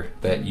swear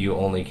that you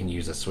only can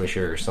use a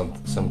swisher or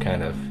some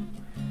kind of,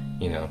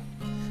 you know.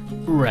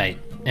 Right,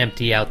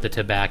 empty out the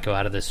tobacco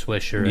out of the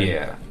swisher.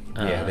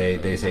 and, Yeah,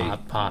 they say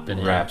pop it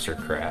in. wraps are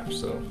crap.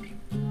 So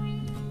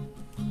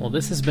Well,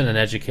 this has been an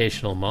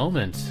educational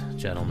moment,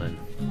 gentlemen.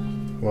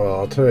 Well,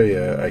 I'll tell you,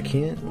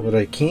 what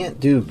I can't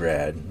do,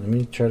 Brad, let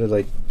me try to,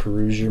 like,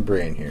 peruse your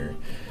brain here.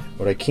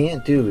 What I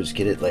can't do is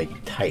get it, like,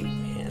 tight,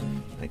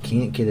 man. I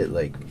can't get it,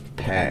 like,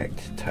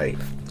 packed tight.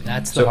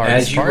 That's the so hardest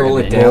as you part roll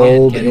of it You down,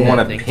 can't get you that want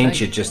to thing pinch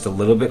tight. it just a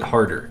little bit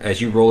harder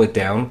as you roll it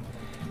down.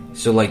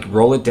 So like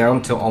roll it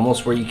down to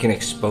almost where you can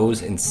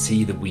expose and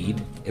see the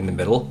weed in the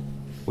middle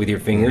with your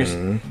fingers,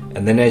 and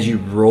then as you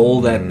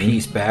roll that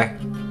piece back,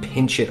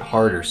 pinch it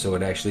harder so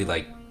it actually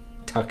like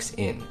tucks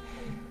in,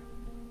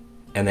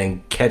 and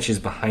then catches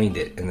behind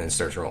it, and then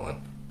starts rolling.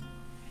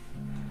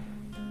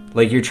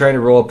 Like you're trying to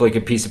roll up like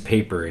a piece of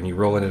paper and you're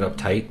rolling it up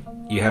tight.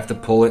 You have to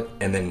pull it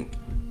and then,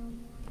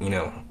 you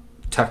know,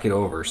 tuck it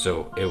over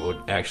so it would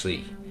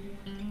actually,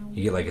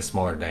 you get like a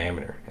smaller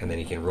diameter, and then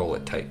you can roll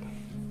it tight.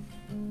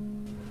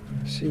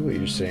 I see what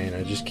you're saying.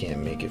 I just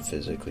can't make it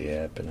physically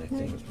happen, I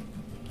think.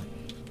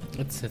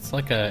 It's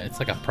like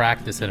a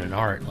practice in an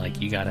art. Like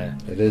you gotta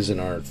It is an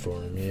art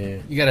form, yeah.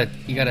 you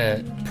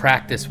gotta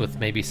practice with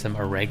maybe some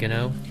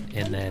oregano,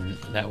 and then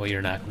that way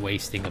you're not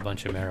wasting a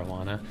bunch of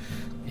marijuana.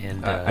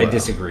 And I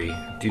disagree.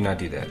 Do not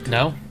do that.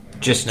 no,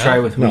 Just No? try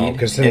with No, weed,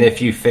 'cause then- and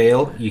if you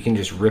fail, you can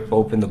just rip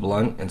open the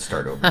blunt and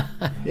start over.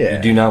 Yeah.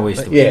 You do not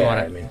waste the weed. Yeah,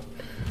 wanna- I mean,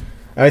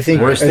 I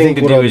think Worst I thing think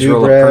to what do I'll is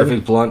roll Brad, a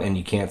perfect blunt and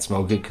you can't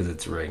smoke it because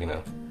it's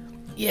oregano.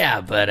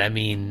 yeah, but I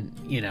mean,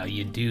 you know,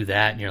 you do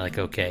that, and you're like,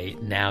 okay,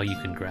 now you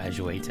can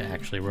graduate to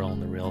actually rolling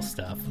the real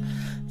stuff.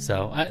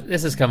 So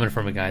this is coming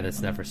from a guy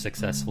that's never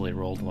successfully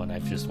rolled one.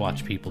 I've just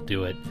watched people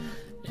do it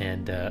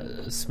and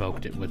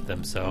smoked it with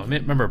them. So I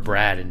remember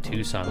Brad in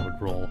Tucson would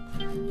roll.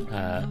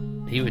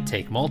 He would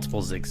take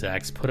multiple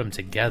zigzags, put them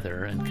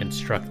together, and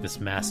construct this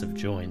massive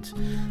joint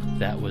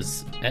that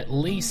was at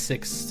least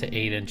 6 to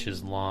 8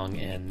 inches long,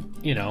 and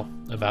you know,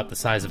 about the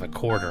size of a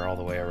quarter all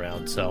the way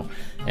around. So,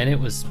 and it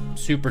was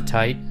super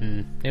tight,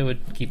 and it would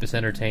keep us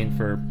entertained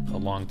for a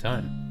long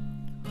time.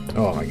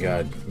 Oh my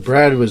god.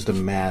 Brad was the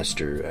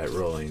master at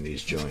rolling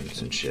these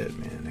joints and shit,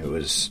 man. It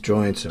was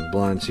joints and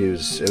blunts. It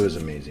was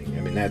amazing.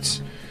 I mean,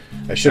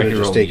 I should have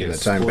just taken the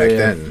time back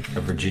then. A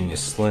Virginia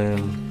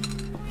Slim,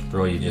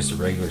 roll you just a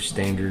regular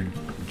standard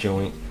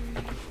joint.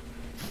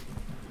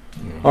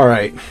 All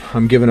right,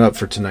 I'm giving up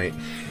for tonight.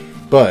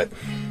 But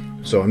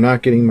so I'm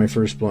not getting my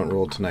first blunt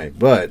roll tonight,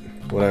 but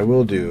what I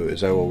will do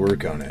is I will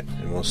work on it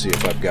and we'll see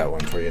if I've got one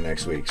for you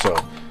next week. So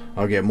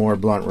I'll get more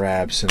blunt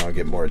wraps and I'll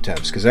get more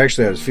attempts, because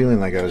actually I was feeling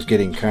like I was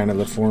getting kind of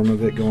the form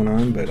of it going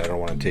on, but I don't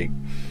want to take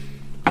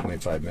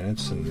 25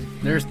 minutes. And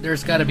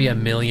There's got to be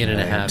 1.5 million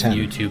Yeah, 10.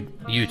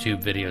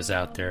 YouTube videos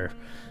out there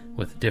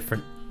with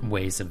different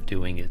ways of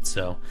doing it.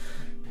 So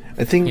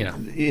I think You know.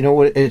 you know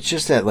what, it's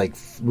just that like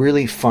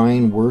really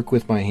fine work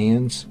with my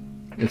hands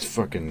It's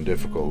fucking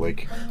difficult.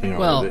 Like,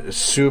 Well-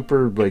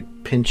 super like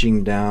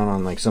pinching down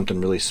on like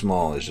something really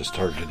small is just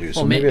hard to do.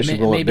 So Well, maybe I should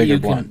roll a bigger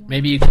blunt.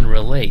 maybe you can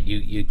relate.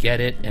 You get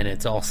it, and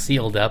it's all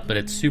sealed up, but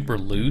it's super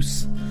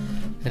loose,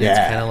 and it's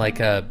Yeah. kind of like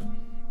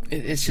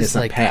it's just It's a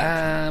like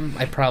pack.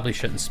 I probably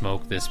shouldn't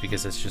smoke this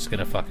because it's just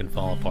gonna fucking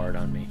fall apart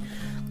on me.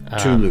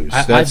 Too loose.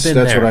 I've That's been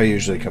what there. I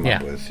usually come Yeah.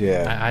 up with.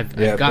 Yeah, I've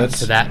yeah, gotten that's-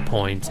 to that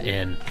point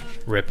and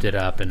ripped it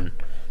up and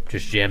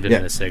just jammed it Yeah.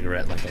 in a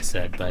cigarette, like I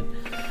said. But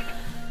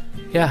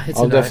yeah, it's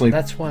I'll another- definitely-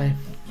 that's why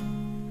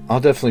I'll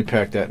definitely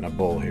pack that in a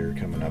bowl here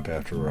coming up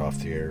after we're off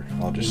the air.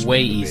 I'll just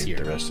Way smoke the vape easier.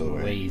 the rest of the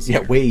way. Way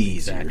easier. Yeah, way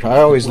easier. Exactly. I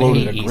always Way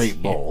loaded a great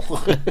easier. bowl.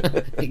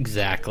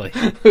 exactly.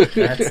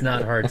 That's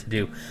not hard to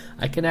do.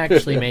 I can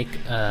actually make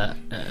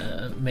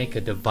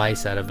a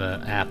device out of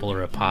an apple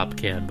or a pop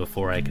can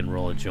before I can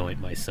roll a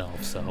joint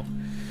myself. So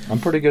I'm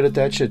pretty good at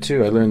that shit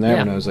too. I learned that Yeah.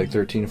 when I was like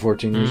 13,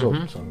 14 years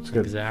old. So it's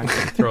good. exactly,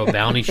 throw a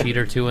bounty sheet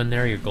or two in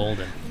there, you're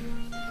golden.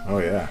 Oh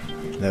yeah,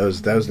 that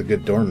was the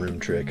good dorm room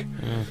trick.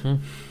 Mm-hmm.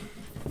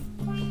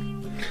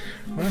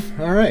 Well,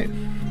 all right,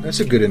 that's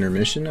a good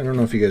intermission. I don't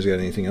know if you guys got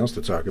anything else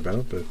to talk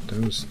about, but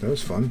that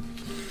was fun.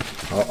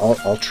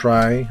 I'll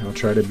try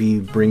to be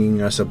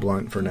bringing us a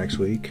blunt for next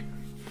week.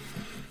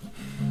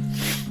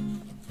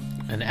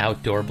 An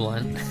outdoor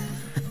blunt.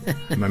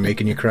 Am I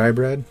making you cry,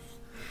 Brad?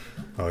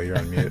 Oh, you're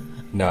on mute.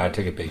 No, I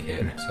took a big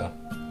hit, so.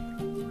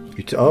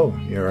 You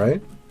all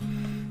right?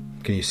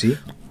 Can you see?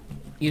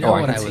 You know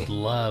I what can I see. would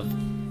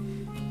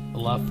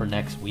love for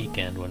next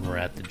weekend when we're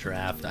at the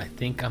draft? I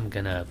think I'm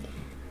gonna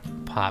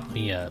pop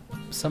me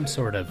some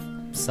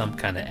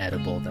kind of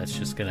edible that's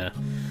just gonna,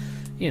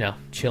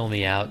 chill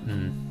me out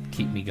and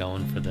keep me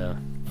going for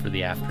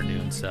the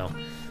afternoon. So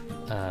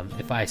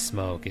if I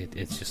smoke,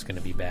 it's just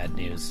gonna be bad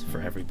news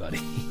for everybody.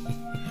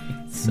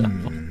 So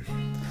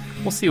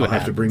we'll see I'll what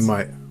have happens.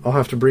 I'll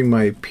have to bring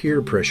my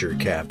peer pressure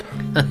cap.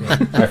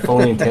 I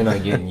fully intend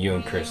on getting you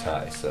and Chris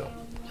high, so.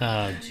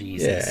 Oh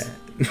Jesus!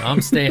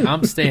 I'm staying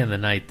the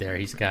night there.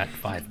 He's got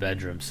 5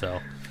 bedrooms, so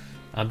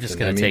I'm just Then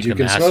gonna that means take you the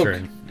can master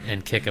smoke.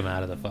 and kick him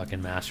out of the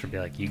fucking master. Be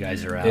like, you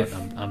guys are out. If-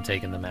 I'm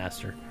taking the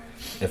master.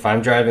 If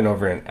I'm driving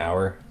over an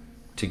hour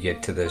to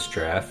get to this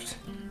draft,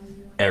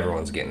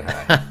 everyone's getting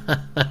high.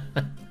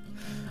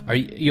 Are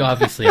you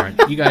obviously aren't?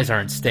 You guys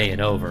aren't staying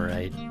over,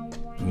 right?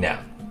 No.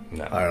 I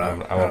don't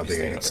know. I don't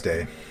think I can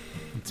stay.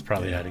 It's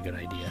probably not a good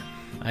idea.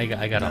 I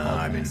got a No, whole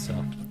I mean- so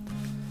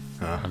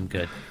I'm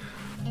good.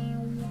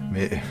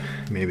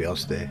 Maybe I'll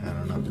stay. I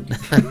don't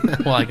know.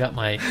 Well,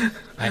 I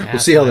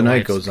asked see how the my night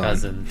wife's goes on.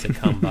 cousin to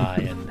come by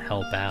and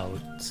help out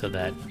so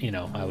that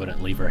I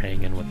wouldn't leave her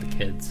hanging with the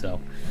kids. So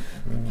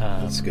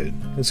That's good.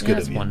 That's good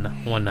it's of you.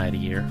 one night a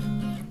year.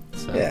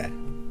 So Yeah.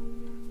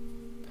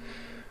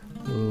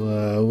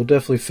 We'll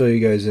definitely fill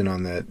you guys in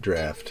on that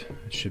draft.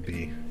 It should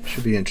be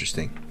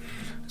interesting.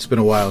 It's been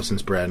a while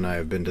since Brad and I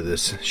have been to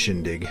this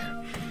shindig.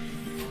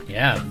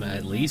 yeah,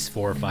 at least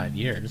 4 or 5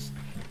 years.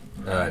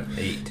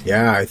 8.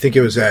 Yeah, I think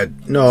it was at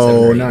 7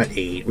 or 8. not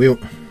 8.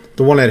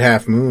 The one at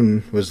Half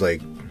Moon was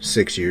like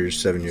 7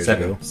 years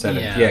ago.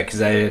 7. Yeah. Yeah,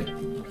 because I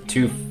had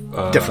 2.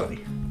 Definitely.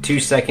 2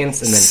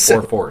 seconds and then 4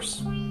 Seven.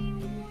 fourths.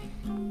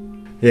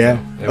 Yeah.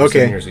 It was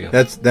 7 Okay. years ago.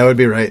 That would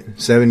be right.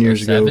 7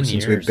 years ago 7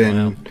 since years, we've been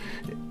wow.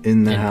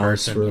 in the In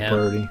house person, for a yeah.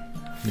 party.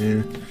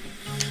 Yeah.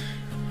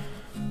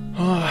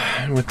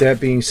 And with that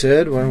being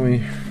said, why don't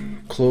we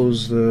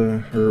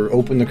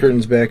open the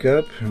curtains back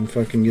up and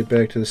fucking get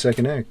back to the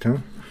second act, huh?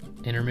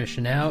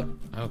 Intermission out.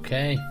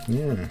 Okay,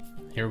 Yeah.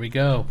 here we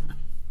go.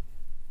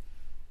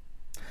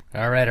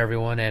 All right,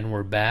 everyone, and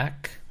we're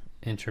back.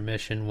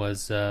 Intermission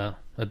was a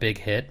big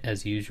hit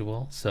as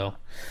usual. So,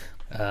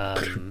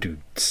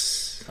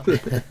 Dudes.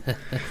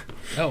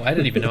 oh, I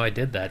didn't even know I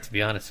did that. To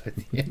be honest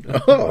with you,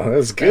 Oh,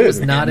 that's good. that was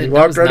not man. You that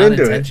walked was right not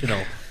into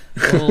intentional.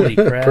 Holy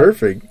it. crap!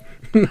 Perfect.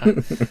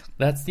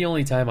 That's the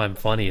only time I'm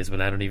funny is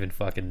when I don't even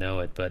fucking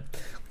know it. But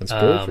That's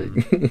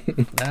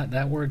perfect.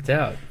 that worked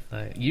out.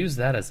 I used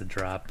that as a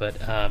drop.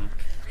 But all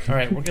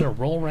right, we're gonna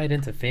roll right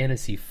into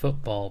fantasy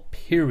football.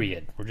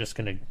 Period. We're just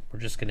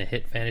gonna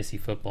hit fantasy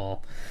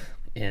football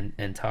and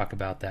talk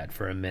about that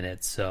for a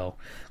minute. So,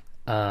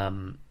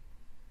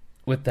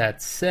 with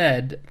that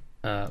said,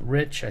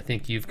 Rich, I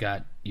think you've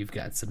got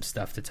some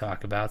stuff to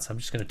talk about. So I'm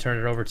just gonna turn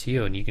it over to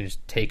you, and you can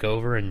just take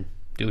over and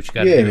do what you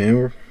got to Yeah, do.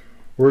 man.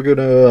 We're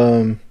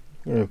gonna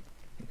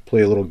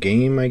play a little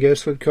game, I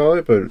guess we'd call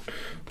it, but a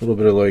little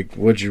bit of like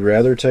would you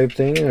rather type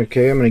thing.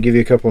 Okay, I'm gonna give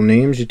you a couple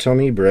names. You tell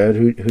me, Brad,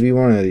 who do you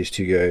want out of these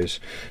two guys?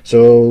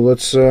 So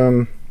let's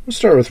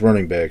start with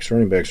running backs.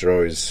 Running backs are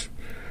always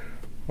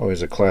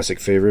a classic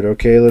favorite.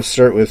 Okay, let's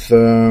start with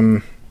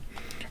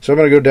so I'm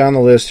gonna go down the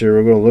list here.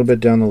 We'll go a little bit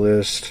down the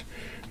list.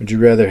 Would you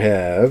rather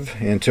have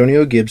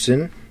Antonio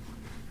Gibson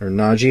or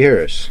Najee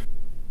Harris?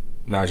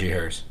 Najee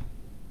Harris.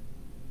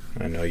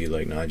 I know you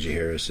like Najee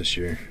Harris this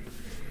year.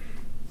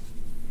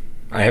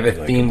 I have a You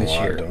like theme him a this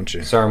lot, year. don't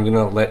you? So I'm going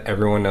to let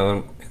everyone know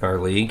in our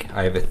league,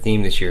 I have a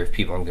theme this year of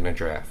people I'm going to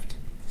draft.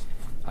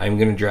 I'm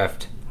going to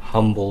draft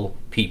humble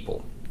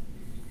people.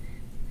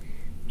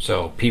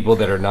 So people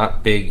that are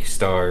not big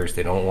stars,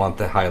 they don't want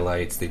the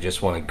highlights. They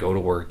just want to go to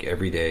work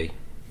every day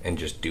and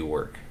just do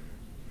work.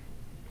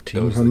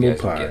 Team Those are the Humble guys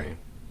I'm Pie. getting.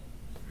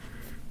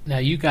 Now,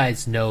 you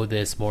guys know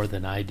this more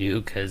than I do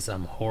because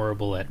I'm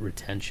horrible at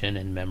retention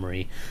and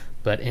memory.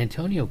 But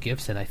Antonio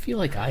Gibson, I feel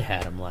like I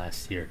had him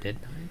last year,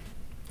 didn't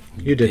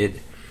I? You did.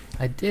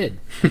 I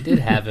did. I did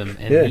have him,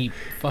 and Yeah. he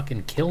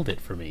fucking killed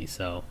it for me.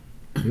 So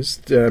I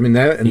mean,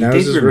 that He was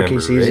did his remember, rookie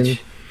season.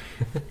 Rich.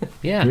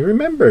 yeah, He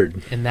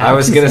remembered. and that I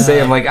was going to say,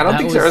 I'm like, I don't that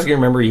think was- Sarah's going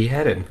to remember he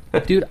had him.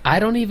 Dude, I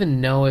don't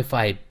even know if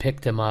I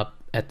picked him up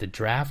at the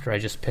draft or I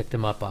just picked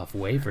him up off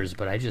waivers,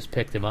 but I just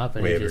picked him up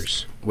and he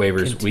just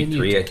Waivers week continued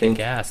 3, to I think.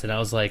 kick ass, and I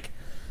was like,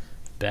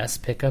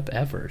 best pickup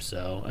ever.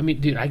 So I mean,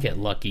 dude, I get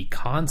lucky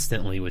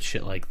constantly with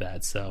shit like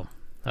that, so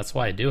that's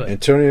why I do it.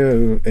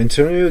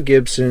 Antonio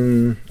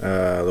Gibson,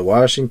 the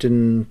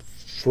Washington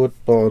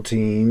football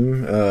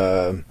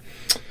team.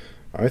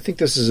 I think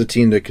this is a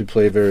team that could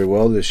play very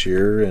well this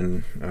year,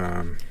 and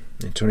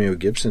Antonio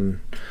Gibson,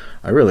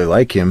 I really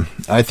like him.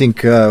 I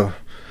think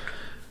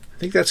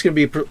that's going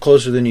to be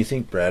closer than you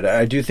think, Brad.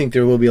 I do think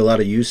there will be a lot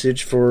of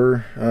usage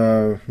for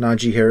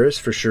Najee Harris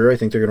for sure. I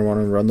think they're going to want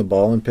to run the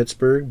ball in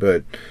Pittsburgh,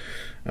 but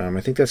I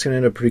think that's going to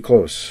end up pretty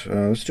close.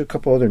 Let's do a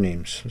couple other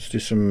names. Let's do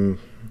some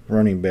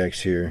running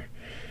backs here.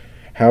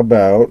 How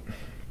about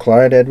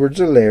Clyde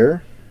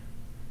Edwards-Helaire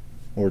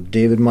or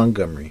David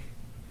Montgomery?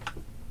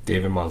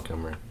 David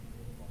Montgomery.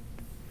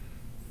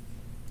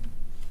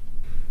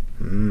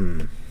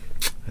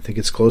 I think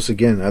it's close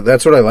again.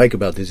 That's what I like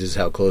about these is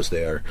how close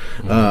they are.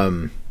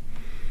 Mm-hmm.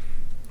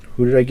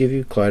 Who did I give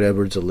you? Clyde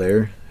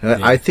Edwards-Helaire. Yeah.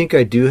 I think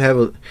I do have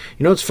a. You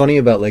know what's funny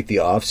about like the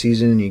off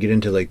season? You get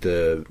into like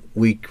the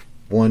week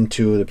 1,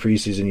 2 of the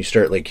preseason. You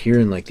start like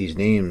hearing like these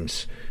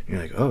names. You're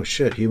like, oh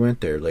shit, he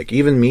went there. Like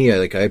even me,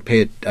 I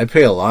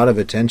pay a lot of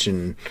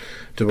attention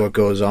to what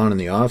goes on in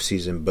the off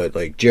season. But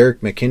like Jerick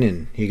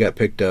McKinnon, he got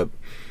picked up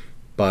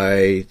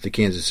by the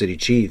Kansas City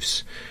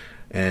Chiefs,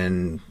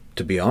 and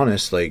to be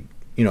honest, like,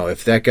 you know,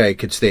 if that guy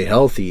could stay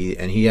healthy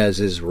and he has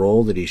his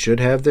role that he should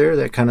have there,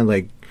 that kind of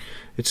like,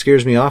 it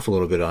scares me off a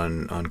little bit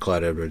on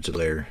Clyde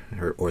Edwards-Helaire,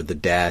 or the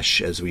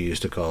Dash as we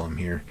used to call him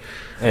here.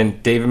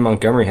 And David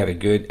Montgomery had a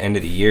good end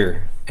of the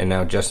year, and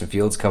now Justin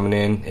Fields coming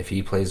in. If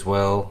he plays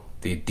well,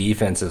 the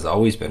defense has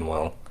always been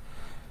well.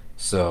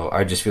 So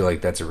I just feel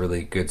like that's a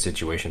really good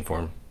situation for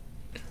him.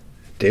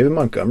 David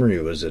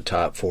Montgomery was a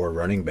top 4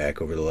 running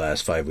back over the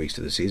last 5 weeks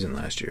of the season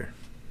last year.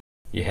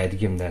 You had to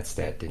give him that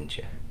stat, didn't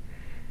you?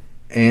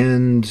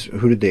 And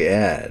who did they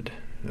add?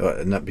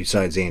 Not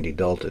besides Andy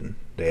Dalton,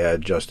 they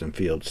add Justin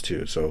Fields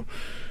too. So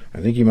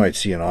I think you might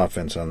see an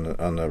offense on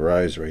the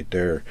rise right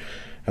there.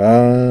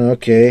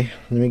 Okay,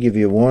 let me give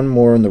you one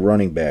more on the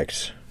running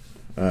backs.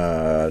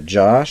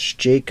 Josh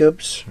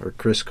Jacobs or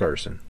Chris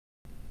Carson?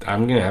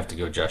 I'm going to have to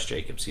go Josh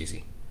Jacobs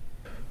easy.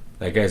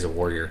 That guy's a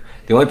warrior.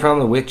 The only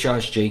problem with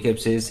Josh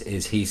Jacobs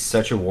is he's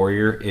such a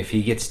warrior. If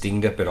he gets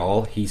dinged up at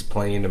all, he's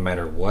playing no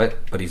matter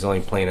what, but he's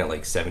only playing at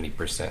like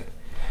 70%.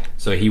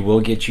 So he will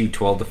get you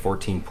 12 to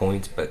 14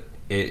 points, but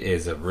it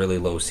is a really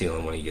low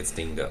ceiling when he gets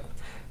dinged up.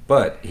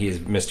 But he is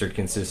Mr.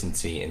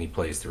 Consistency, and he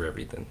plays through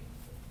everything.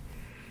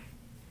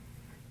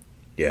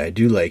 Yeah, I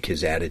do like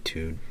his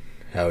attitude.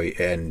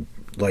 And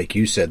like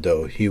you said,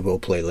 though, he will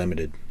play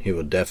limited. He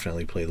will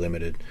definitely play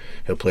limited.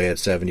 He'll play at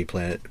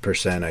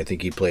 70%. I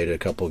think he played a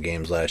couple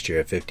games last year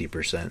at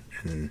 50%.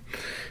 And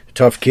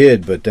tough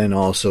kid, but then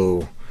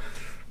also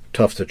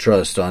tough to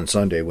trust on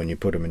Sunday when you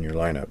put him in your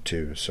lineup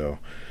too. So,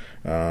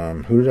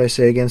 who did I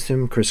say against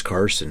him? Chris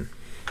Carson.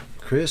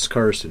 Chris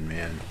Carson,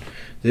 man.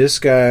 This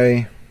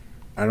guy,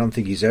 I don't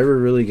think he's ever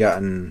really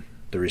gotten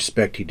the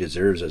respect he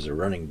deserves as a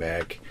running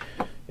back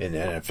in the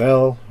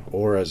NFL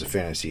or as a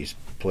fantasy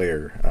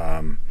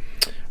player.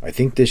 I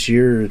think this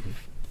year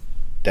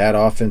that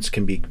offense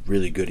can be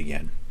really good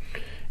again.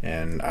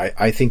 And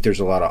I think there's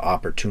a lot of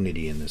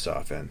opportunity in this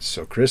offense.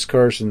 So Chris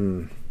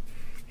Carson,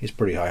 he's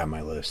pretty high on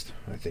my list.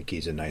 I think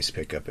he's a nice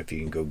pickup if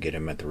you can go get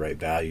him at the right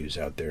values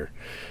out there.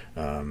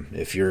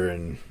 If you're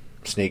in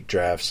snake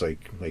drafts,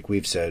 like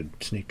we've said,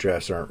 snake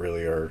drafts aren't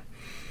really our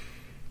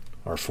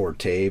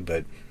forte,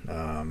 but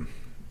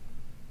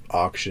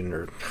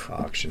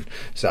auction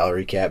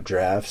salary cap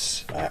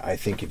drafts, I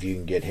think if you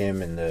can get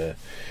him in the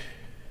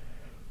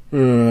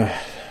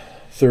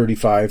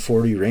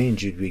 35-40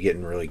 range, you'd be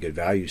getting really good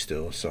value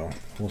still. So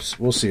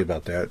we'll see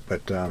about that.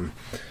 But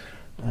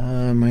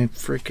my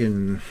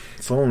freaking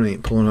phone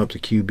ain't pulling up the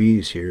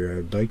QBs here.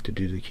 I'd like to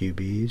do the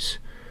QBs.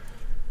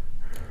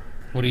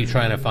 What are you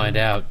trying to find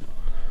out?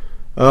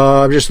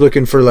 I'm just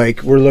looking for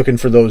we're looking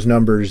for those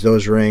numbers,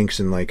 those ranks,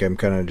 and I'm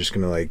kind of just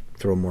gonna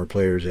throw more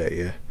players at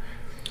you.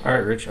 All right,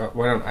 Rich,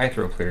 why don't I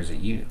throw players at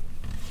you?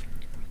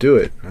 Do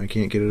it. I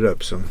can't get it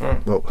up. So,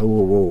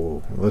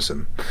 whoa.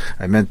 Listen,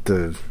 I meant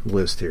the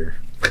list here.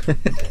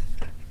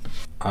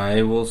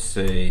 I will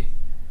say,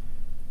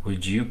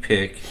 would you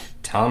pick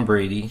Tom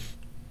Brady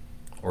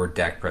or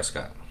Dak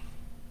Prescott?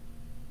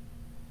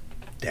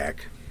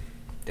 Dak.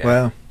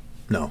 Well,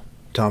 no.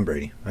 Tom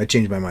Brady. I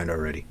changed my mind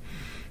already.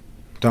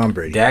 Tom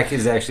Brady. Dak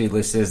is actually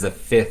listed as the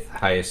 5th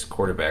highest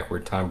quarterback, where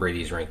Tom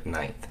Brady is ranked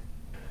 9th.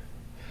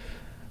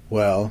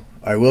 Well,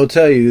 I will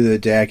tell you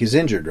that Dak is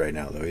injured right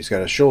now, though. He's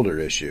got a shoulder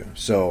issue.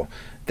 So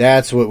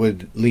that's what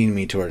would lean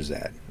me towards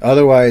that.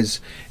 Otherwise,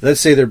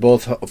 let's say they're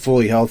both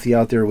fully healthy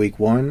out there week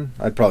 1,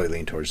 I'd probably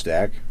lean towards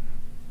Dak.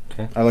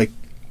 Okay.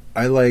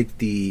 I like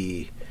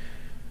the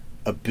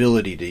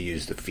ability to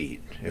use the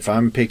feet. If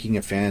I'm picking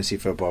a fantasy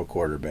football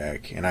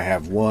quarterback and I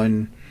have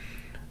one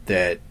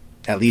that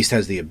at least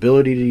has the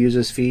ability to use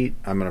his feet,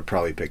 I'm going to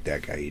probably pick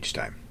that guy each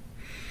time.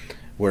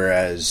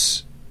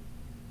 Whereas,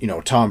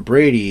 Tom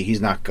Brady,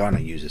 he's not going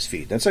to use his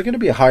feet. That's not going to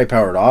be a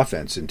high-powered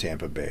offense in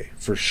Tampa Bay,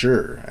 for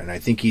sure. And I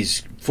think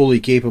he's fully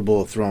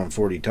capable of throwing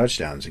 40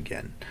 touchdowns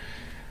again.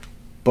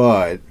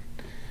 But,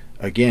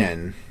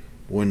 again,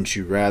 wouldn't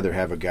you rather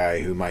have a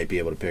guy who might be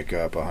able to pick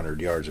up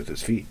 100 yards with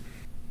his feet?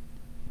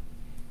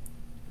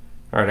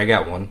 All right, I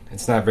got one.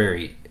 It's not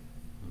very,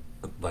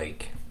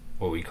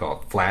 what we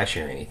call it,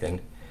 flashy or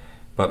anything.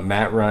 But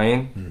Matt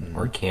Ryan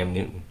or Cam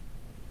Newton?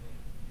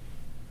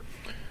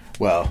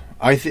 Well,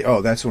 I think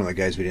that's one of the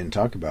guys we didn't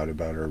talk about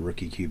our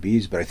rookie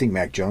QBs, but I think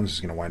Mac Jones is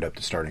going to wind up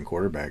the starting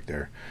quarterback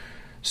there.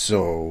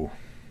 So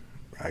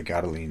I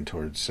got to lean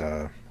towards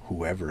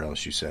whoever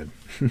else you said.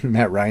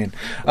 Matt Ryan.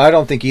 I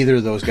don't think either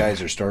of those guys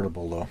are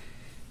startable, though.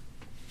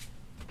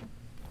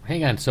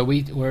 Hang on, so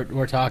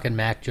we're talking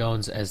Mac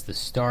Jones as the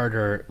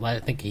starter. I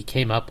think he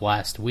came up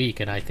last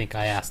week, and I think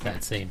I asked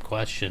that same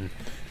question.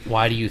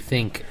 Why'd you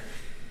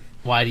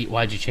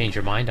change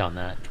your mind on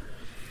that?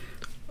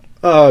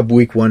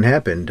 Week 1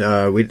 happened.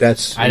 I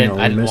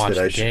didn't watch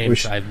the game.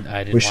 I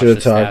didn't watch the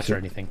stats or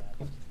anything.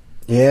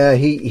 Yeah,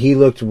 he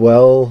looked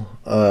well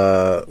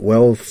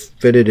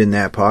fitted in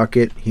that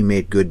pocket. He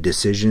made good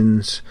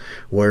decisions.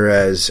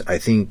 Whereas I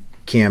think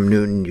Cam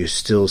Newton, you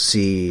still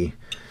see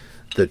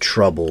the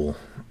trouble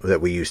that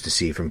we used to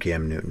see from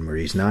Cam Newton, where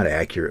he's not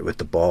accurate with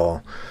the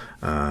ball.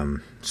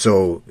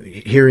 So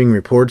hearing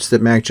reports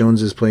that Mac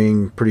Jones is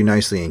playing pretty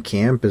nicely in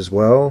camp as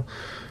well,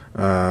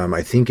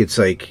 I think it's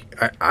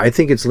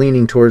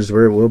leaning towards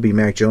where it will be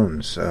Mac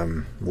Jones.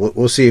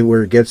 We'll see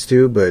where it gets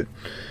to, but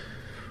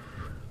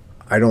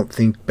I don't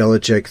think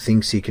Belichick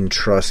thinks he can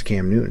trust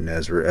Cam Newton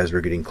as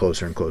we're getting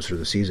closer and closer to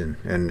the season.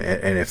 And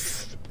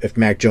if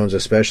Mac Jones,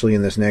 especially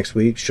in this next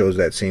week, shows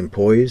that same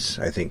poise,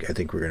 I think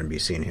we're going to be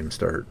seeing him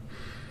start.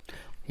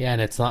 Yeah,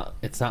 and it's not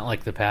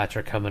like the Pats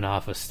are coming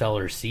off a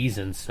stellar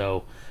season,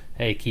 so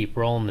hey, keep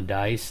rolling the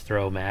dice,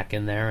 throw Mac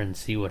in there, and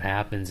see what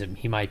happens.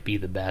 He might be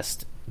the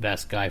best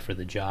guy for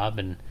the job,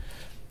 and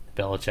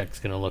Belichick's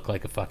going to look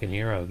like a fucking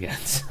hero again.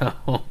 So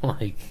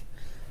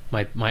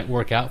might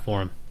work out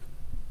for him.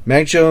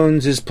 Mac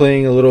Jones is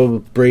playing a little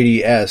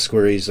Brady-esque,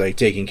 where he's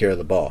taking care of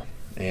the ball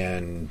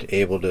and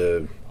able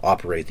to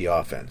operate the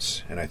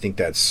offense. And I think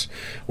that's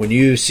when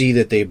you see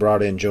that they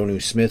brought in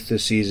Jonnu Smith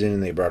this season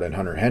and they brought in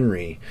Hunter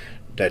Henry,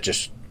 that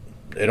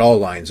it all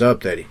lines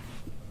up that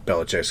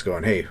Belichick's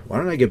going, hey, why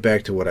don't I get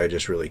back to what I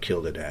just really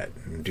killed it at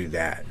and do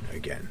that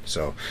again?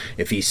 So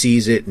if he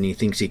sees it and he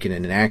thinks he can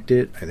enact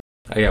it,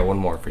 I got one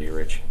more for you,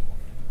 Rich.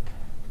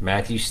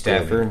 Matthew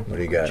Stafford what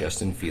do you got?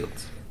 Justin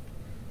Fields.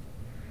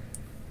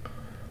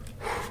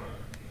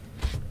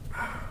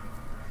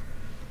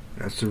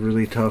 That's a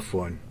really tough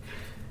one.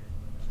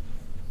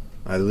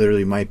 I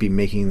literally might be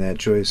making that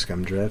choice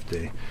come draft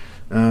day.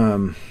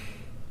 Wow.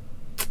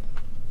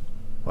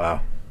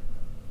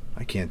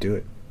 I can't do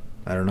it.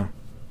 I don't know.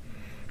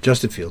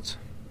 Justin Fields.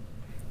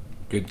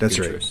 That's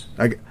right. Choice.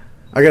 I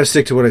got to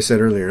stick to what I said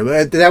earlier.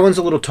 That one's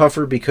a little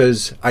tougher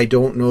because I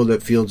don't know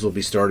that Fields will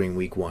be starting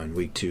week 1,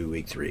 week 2,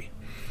 week 3.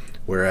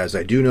 Whereas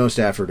I do know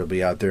Stafford will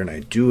be out there, and I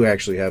do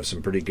actually have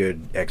some pretty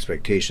good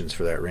expectations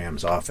for that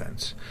Rams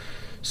offense.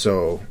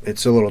 So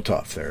it's a little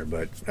tough there,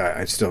 but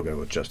I'd still go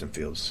with Justin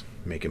Fields,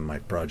 making my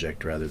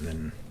project rather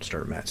than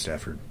start Matt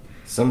Stafford.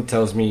 Some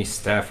tells me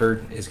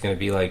Stafford is going to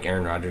be like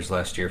Aaron Rodgers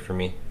last year for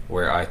me,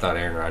 where I thought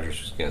Aaron Rodgers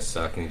was going to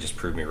suck, and he just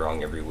proved me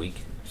wrong every week.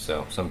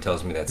 So some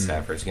tells me that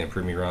Stafford's going to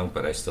prove me wrong,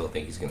 but I still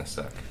think he's going to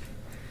suck.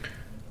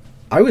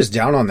 I was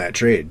down on that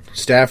trade.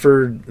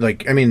 Stafford's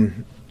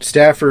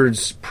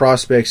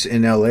prospects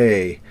in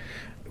L.A.,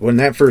 when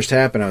that first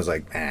happened, I was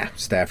like,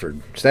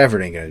 Stafford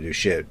ain't going to do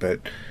shit. But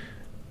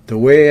the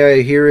way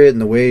I hear it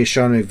and the way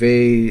Sean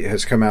McVay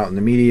has come out in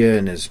the media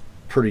and is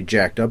pretty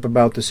jacked up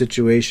about the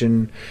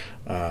situation,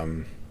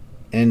 and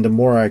the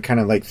more I kind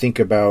of think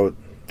about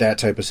that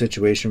type of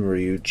situation where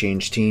you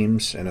change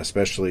teams, and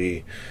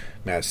especially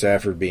Matt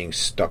Stafford being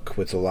stuck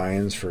with the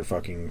Lions for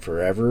fucking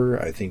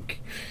forever, I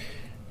think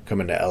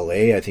coming to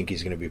LA, I think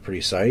he's going to be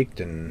pretty psyched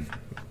and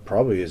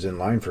probably is in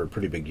line for a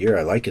pretty big year.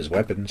 I like his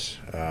weapons.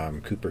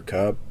 Cooper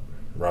Kupp,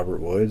 Robert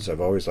Woods,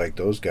 I've always liked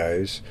those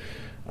guys.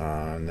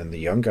 And then the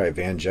young guy,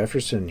 Van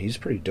Jefferson, he's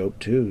pretty dope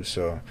too.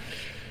 So,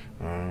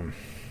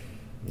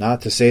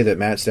 not to say that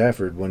Matt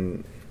Stafford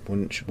wouldn't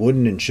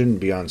and shouldn't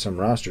be on some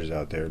rosters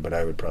out there, but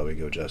I would probably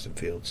go Justin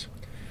Fields.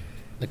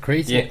 The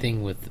crazy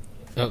thing with...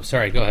 Oh,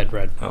 sorry, go ahead,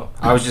 Brad. Oh,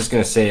 I was just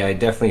going to say, I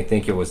definitely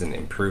think it was an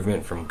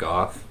improvement from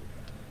Goff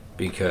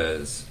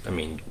because,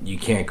 you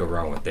can't go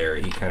wrong with there.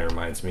 He kind of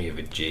reminds me of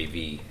a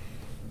JV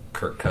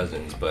Kirk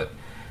Cousins, but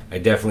I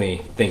definitely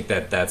think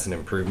that that's an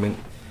improvement.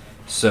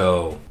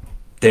 So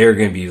they're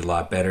going to be a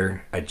lot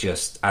better. I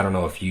don't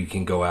know if you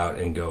can go out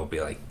and go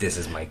be like, this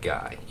is my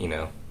guy, you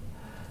know?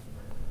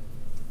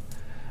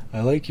 I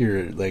like your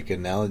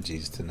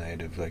analogies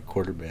tonight of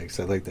quarterbacks.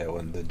 I like that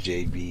one, the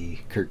JV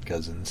Kirk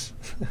Cousins.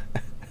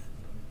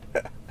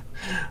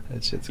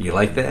 That shit's you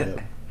like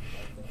that?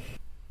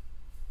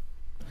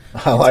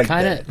 I like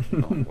that.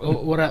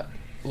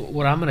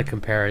 What I'm going to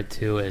compare it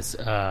to is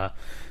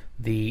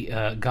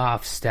the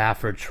Goff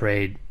Stafford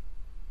trade.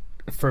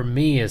 For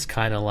me, is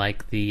kind of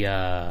like the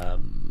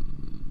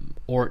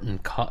Orton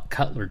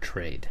Cutler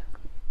trade.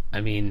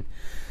 I mean,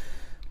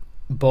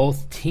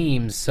 both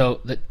teams.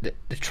 So the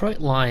Detroit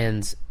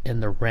Lions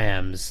and the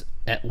Rams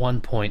at one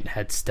point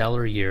had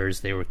stellar years.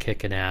 They were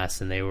kicking ass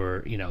and they were,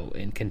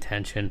 in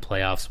contention,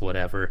 playoffs,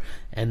 whatever.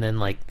 And then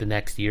the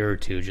next year or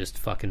two just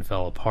fucking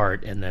fell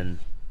apart. And then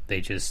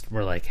they just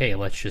were like, hey,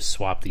 let's just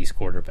swap these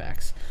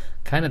quarterbacks.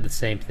 Kind of the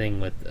same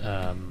thing with,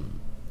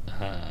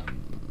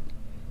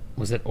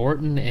 was it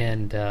Orton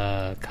and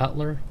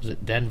Cutler? Was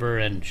it Denver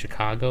and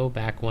Chicago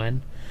back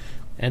when?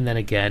 And then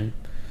again,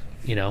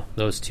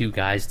 those two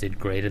guys did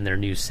great in their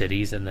new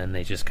cities, and then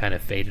they just kind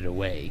of faded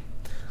away.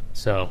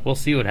 So we'll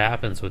see what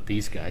happens with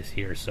these guys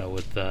here. So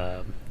with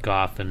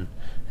Goff and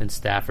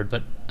Stafford,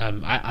 but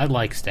I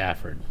like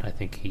Stafford. I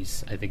think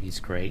he's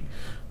great.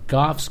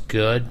 Goff's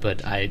good,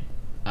 but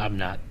I'm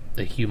not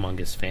a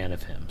humongous fan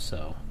of him.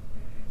 So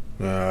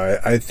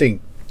I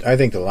think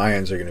the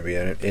Lions are going to be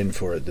in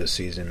for it this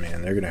season,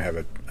 man. They're going to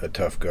have a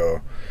tough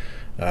go.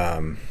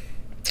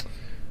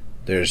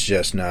 There's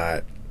just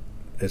not.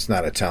 It's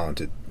not a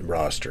talented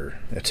roster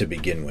to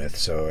begin with.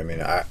 So, I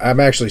mean, I'm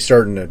actually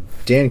starting to...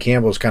 Dan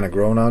Campbell's kind of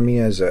grown on me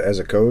as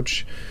a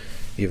coach,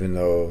 even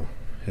though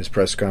his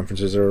press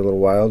conferences are a little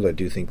wild. I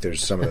do think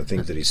there's some of the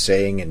things that he's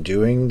saying and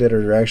doing that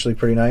are actually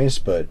pretty nice,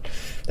 but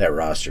that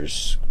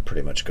roster's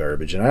pretty much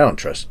garbage. And I don't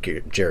trust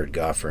Jared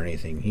Goff for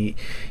anything.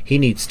 He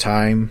needs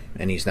time,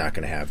 and he's not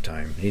going to have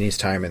time. He needs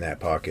time in that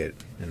pocket,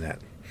 and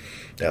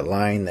that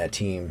line, that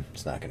team,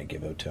 it's not going to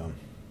give out to him.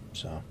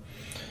 So,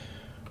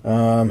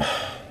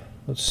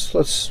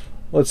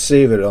 Let's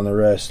save it on the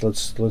rest.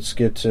 Let's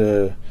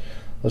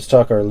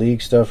talk our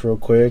league stuff real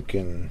quick,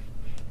 and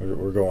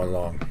we're going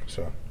long.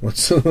 So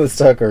let's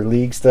talk our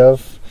league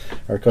stuff,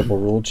 our couple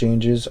rule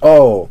changes.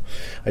 Oh,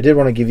 I did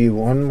want to give you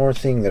one more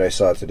thing that I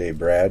saw today,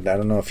 Brad. I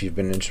don't know if you've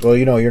been interested. Well,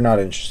 you're not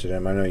interested in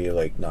him. I know you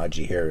like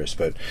Najee Harris,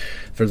 but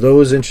for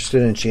those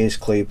interested in Chase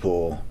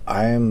Claypool,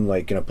 I am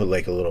gonna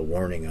put a little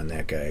warning on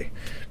that guy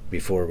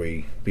before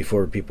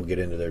people get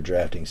into their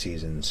drafting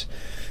seasons.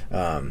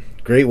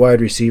 Great wide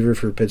receiver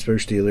for Pittsburgh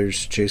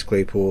Steelers, Chase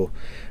Claypool.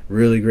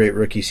 Really great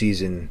rookie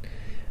season.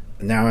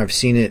 Now I've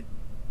seen it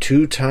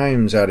 2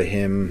 times out of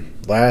him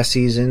last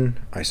season.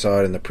 I saw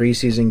it in the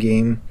preseason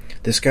game.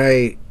 This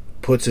guy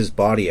puts his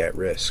body at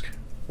risk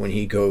when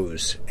he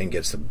goes and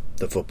gets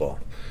the football.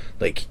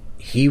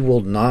 He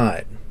will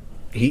not.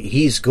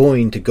 He's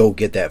going to go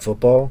get that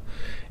football,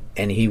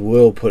 and he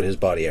will put his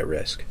body at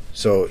risk.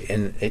 So,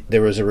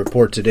 there was a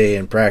report today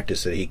in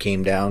practice that he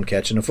came down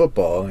catching a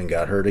football and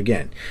got hurt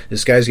again.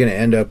 This guy's going to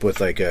end up with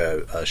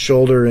a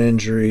shoulder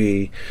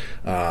injury.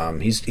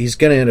 He's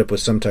going to end up with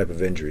some type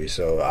of injury.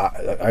 So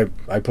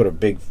I put a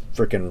big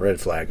freaking red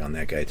flag on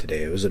that guy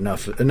today. It was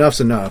enough. Enough's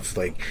enough.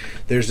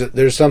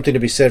 There's something to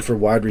be said for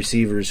wide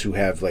receivers who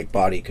have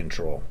body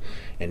control,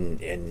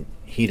 and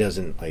he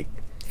doesn't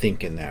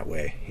think in that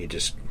way.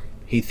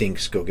 He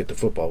thinks go get the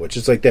football, which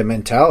is that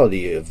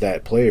mentality of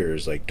that player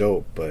is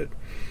dope, but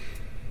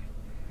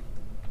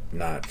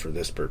not for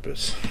this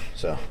purpose.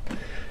 So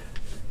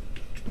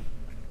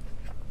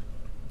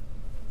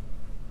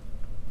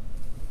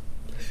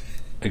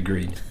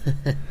agreed.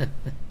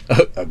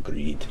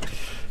 Agreed.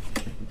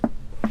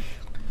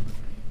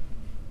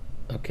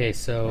 Okay,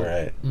 so all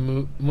right.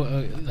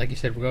 Like you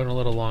said, we're going a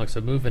little long,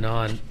 so moving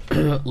on.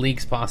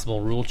 League's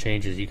possible rule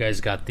changes. You guys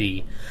got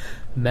the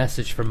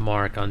message from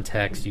Mark on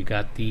text. You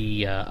got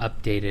the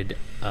updated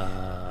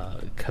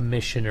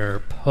commissioner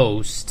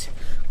post,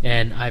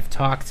 and I've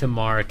talked to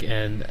Mark,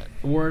 and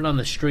word on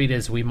the street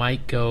is we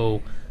might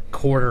go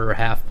quarter or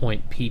half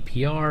point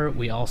PPR.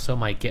 We also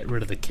might get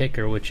rid of the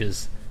kicker, which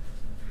is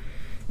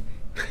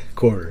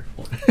quarter.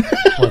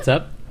 What's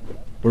up?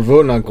 We're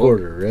voting on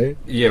quarter, right?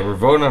 Yeah, we're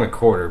voting on a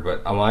quarter,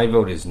 but my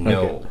vote is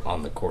no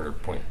on the quarter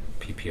point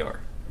PPR.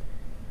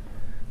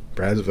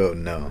 Brad's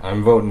voting no.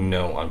 I'm voting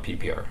no on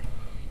PPR.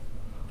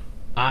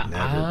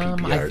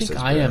 I think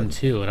I am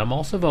too, and I'm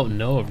also voting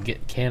no of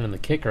Cannon the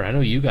kicker. I know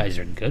you guys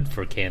are good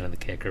for Cannon the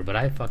kicker, but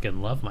I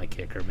fucking love my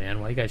kicker,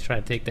 man. Why you guys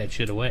trying to take that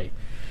shit away?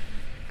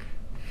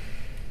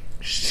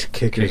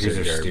 Kickers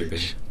are garbage.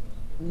 Stupid.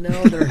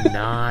 No, they're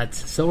not.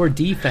 So are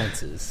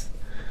defenses.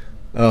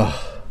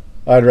 Oh,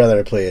 I'd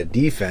rather play a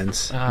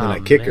defense than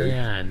a kicker.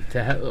 Man.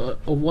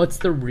 What's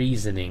the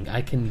reasoning?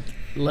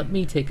 Let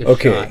me take a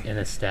shot and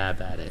a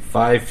stab at it.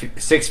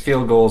 6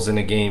 field goals in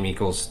a game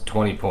equals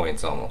 20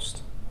 points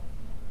almost.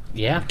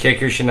 Yeah.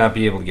 Kicker should not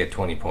be able to get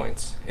 20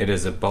 points. It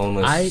is a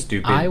boneless,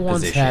 stupid I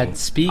once position.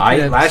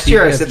 had Last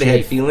year I said they Jay,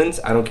 had feelings.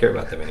 I don't care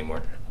about them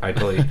anymore. I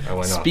went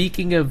off.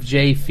 Speaking of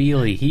Jay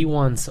Feely, he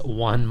once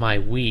won my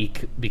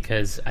week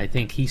because I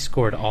think he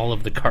scored all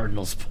of the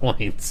Cardinals'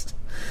 points.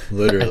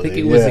 Literally, I think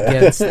it was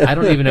against. I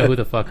don't even know who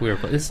the fuck we were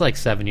playing. This is like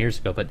 7 years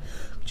ago, but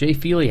Jay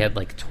Feely had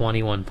like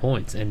 21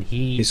 points, and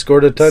he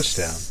scored a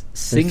touchdown.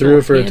 He threw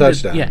it for a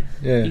touchdown.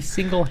 Yeah, he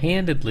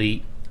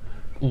single-handedly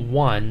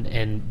won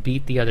and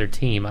beat the other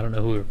team. I don't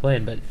know who we were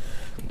playing, but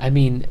I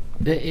mean,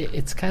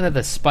 it's kind of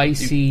the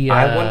spicy.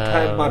 I one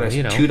time bought a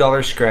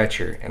 $2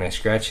 scratcher, and I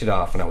scratched it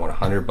off, and I won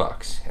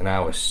 $100, and I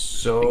was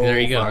so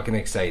fucking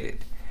excited.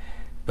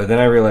 But then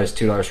I realized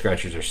 $2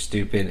 scratchers are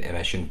stupid, and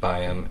I shouldn't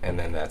buy them, and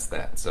then that's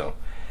that. So,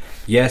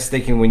 yes, they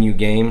can win you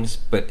games,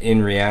 but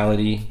in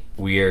reality,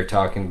 we are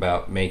talking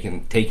about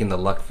taking the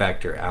luck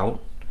factor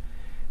out.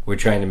 We're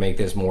trying to make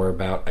this more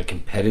about a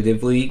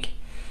competitive league.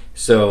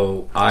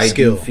 So I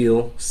do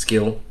feel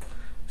skill.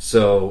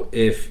 So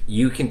if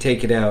you can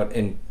take it out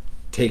and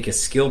take a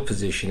skill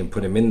position and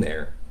put him in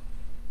there,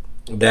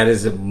 that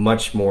is a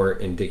much more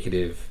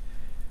indicative.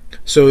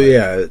 So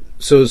yeah,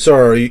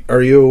 sorry,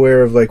 are you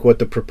aware of like what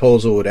the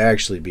proposal would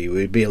actually be?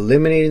 We'd be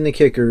eliminating the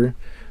kicker,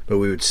 but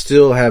we would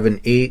still have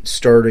an 8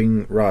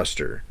 starting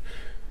roster.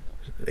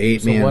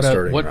 8-man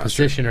starting what roster.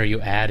 Position are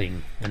you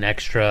adding? An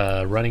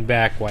extra running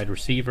back, wide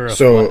receiver,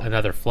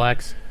 another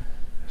flex?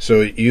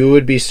 So you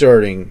would be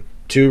starting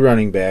 2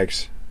 running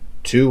backs,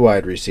 2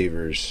 wide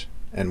receivers,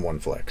 and 1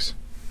 flex.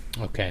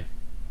 Okay.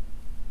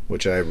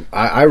 Which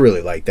I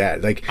really like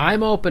that. Like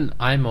I'm open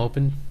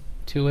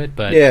to it,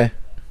 but yeah.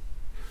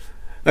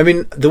 I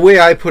mean, the way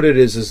I put it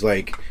is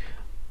like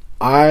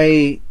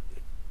I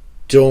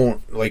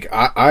don't like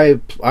I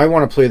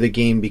want to play the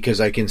game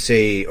because I can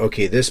say,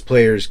 okay, this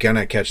player's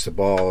gonna catch the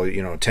ball,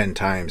 10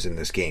 times in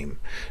this game.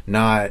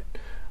 Not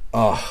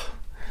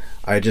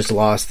I just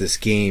lost this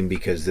game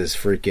because this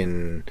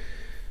freaking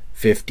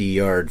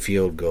 50-yard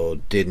field goal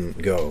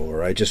didn't go,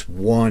 or I just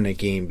won a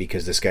game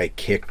because this guy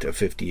kicked a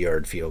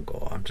 50-yard field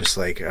goal. I'm just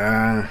like,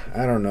 I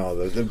don't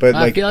know. But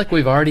I feel like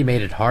we've already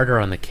made it harder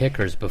on the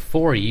kickers.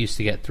 Before, you used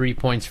to get 3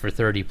 points for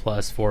 30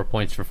 plus, 4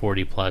 points for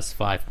 40 plus,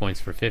 5 points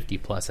for 50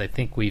 plus. I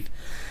think we've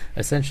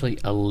essentially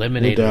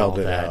eliminated all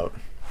that.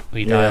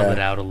 We dialed it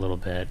out a little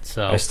bit.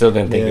 So I still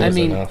didn't think it was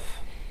enough.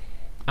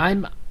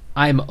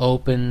 I'm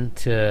open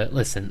to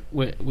listen.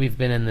 We've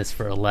been in this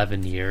for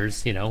 11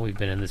 years. We've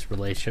been in this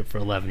relationship for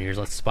 11 years.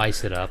 Let's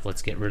spice it up.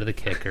 Let's get rid of the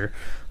kicker.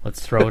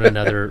 Let's throw in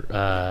another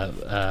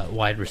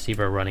wide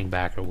receiver, running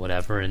back, or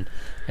whatever,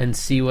 and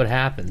see what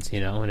happens.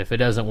 And if it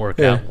doesn't work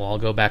out, well, I'll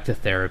go back to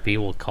therapy.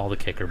 We'll call the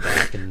kicker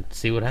back and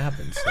see what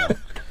happens. So,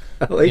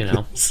 I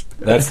like this.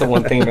 That's the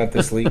one thing about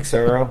this league,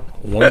 Sarah.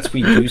 Once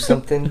we do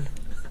something,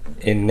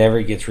 it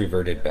never gets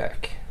reverted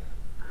back.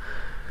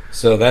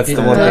 So that's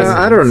the one thing.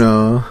 I don't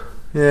know.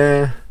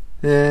 Yeah.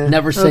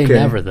 Never say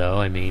never, though.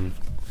 I mean,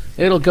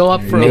 it'll go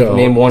up for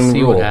name one see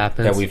rule what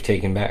happens. that we've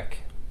taken back.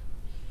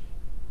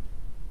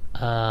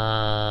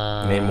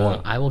 Name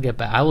one. I will get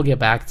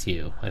back to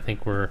you. I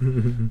think we're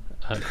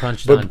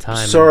crunched but on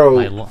time.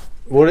 Sorrow,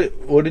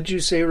 what did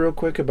you say real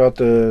quick about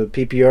the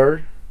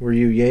PPR? Were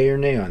you yay or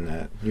nay on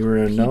that? You were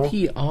a no?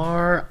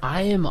 PPR,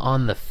 I am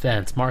on the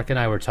fence. Mark and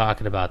I were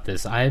talking about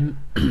this. I'm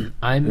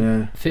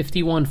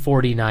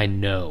 51-49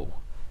 no.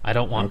 I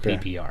don't want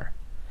PPR.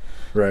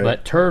 Right.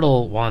 But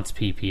Turtle wants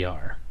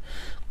PPR.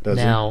 Does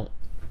now,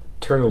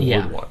 Turtle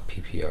would want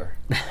PPR.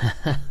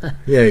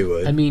 Yeah, he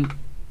would. I mean,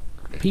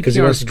 because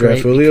he wants to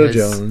draft Julio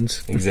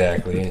Jones.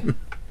 Exactly.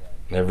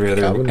 Every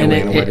other and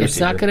it's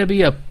not going to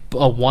be a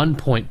 1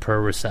 point per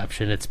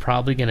reception. It's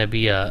probably going to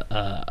be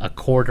a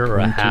quarter or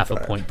a half a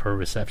point per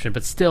reception.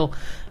 But still,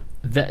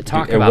 at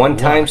one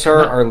time,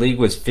 sir, our league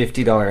was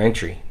 $50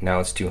 entry.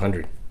 Now it's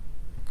 $200.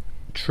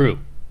 True.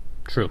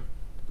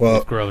 Well,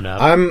 we've grown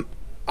up.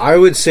 I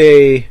would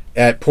say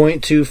at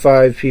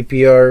 0.25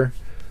 PPR,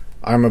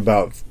 I'm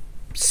about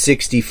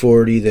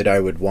 60-40 that I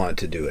would want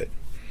to do it.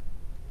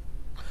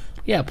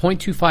 Yeah,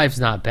 0.25 is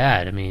not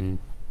bad. I mean,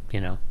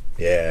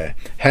 Yeah,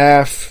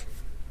 half,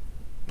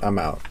 I'm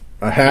out.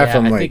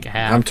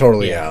 I'm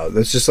totally out.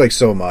 That's just like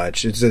so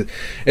much.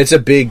 It's a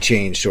big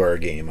change to our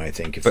game, I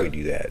think, if we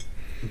do that.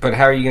 But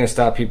how are you going to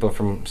stop people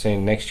from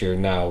saying next year,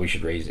 no, we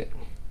should raise it?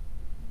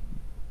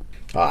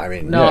 I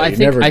mean, no,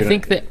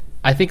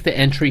 I think the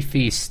entry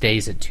fee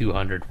stays at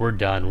 $200. We're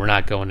done. We're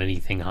not going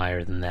anything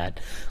higher than that.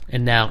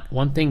 And now,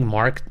 one thing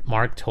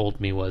Mark told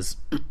me was,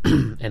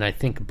 and I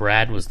think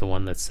Brad was the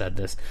one that said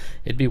this,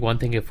 it'd be one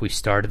thing if we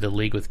started the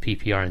league with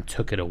PPR and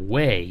took it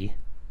away,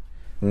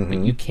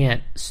 but you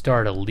can't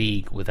start a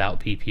league without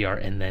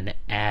PPR and then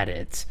add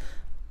it.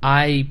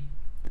 I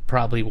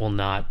probably will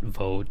not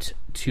vote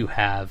to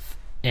have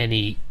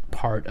any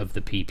part of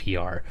the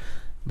PPR,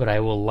 but I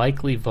will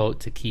likely vote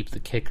to keep the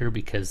kicker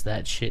because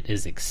that shit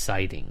is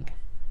exciting.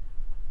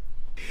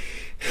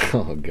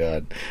 Oh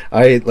God,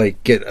 I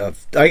get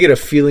a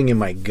feeling in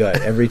my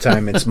gut every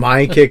time it's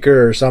my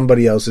kicker or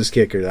somebody else's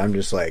kicker. I'm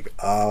just like,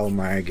 oh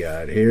my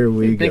God, here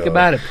we go. Think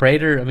about it,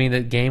 Prater. I mean,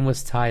 the game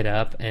was tied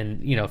up,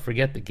 and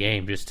forget the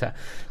game. Just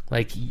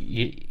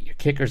your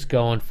kicker's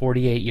going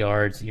 48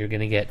 yards. You're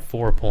gonna get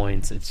 4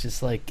 points. It's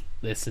just like,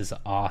 this is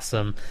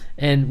awesome.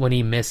 And when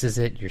he misses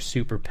it, you're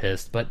super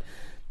pissed. But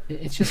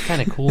it's just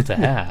kind of cool to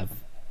have.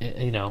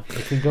 It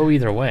can go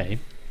either way.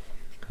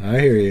 I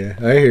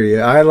hear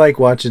you. I like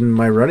watching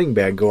my running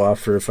back go off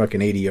for a fucking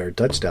 80-yard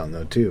touchdown,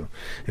 though, too.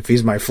 If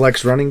he's my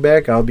flex running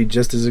back, I'll be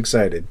just as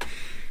excited.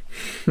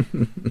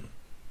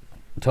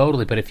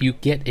 Totally, but if you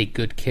get a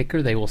good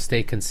kicker, they will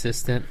stay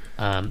consistent,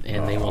 and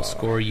they will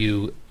score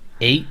you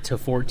 8 to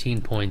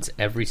 14 points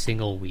every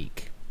single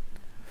week.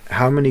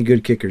 How many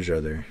good kickers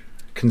are there?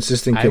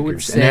 Consistent kickers? I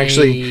would say and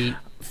actually,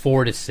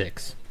 4 to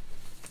 6.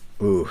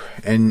 Ooh,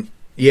 and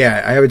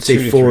yeah, I would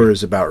say 4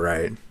 is about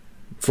right.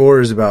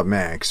 4 is about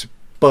max.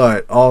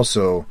 But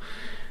also,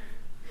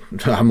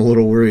 I'm a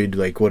little worried.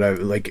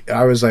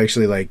 I was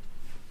actually like,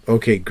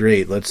 okay,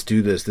 great, let's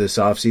do this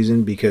off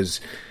season,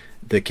 because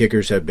the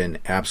kickers have been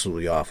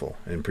absolutely awful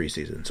in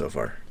preseason so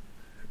far.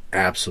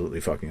 Absolutely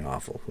fucking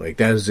awful. Like,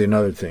 that is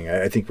another thing.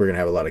 I think we're gonna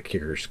have a lot of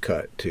kickers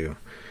cut too.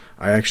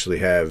 I actually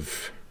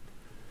have.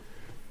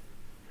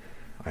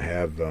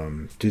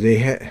 Do they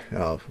have?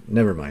 Oh,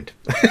 never mind.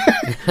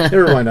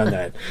 Never mind on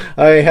that.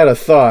 I had a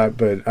thought,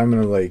 but I'm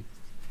gonna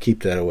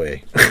keep that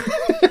away.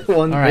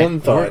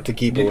 One thought to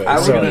keep away. I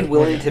would be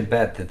willing to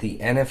bet that the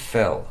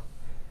NFL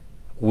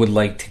would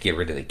like to get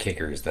rid of the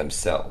kickers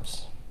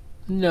themselves.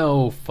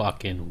 No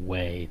fucking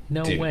way.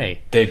 No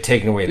way. They've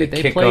taken away the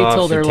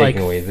kickoffs. They're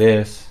taking away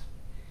this.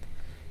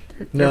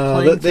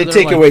 No, they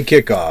take away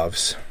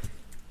kickoffs,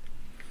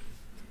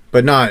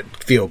 but not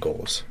field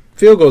goals.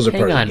 Field goals are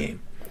part of the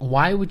game.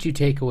 Why would you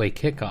take away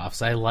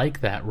kickoffs? I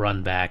like that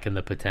run back and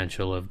the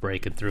potential of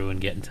breaking through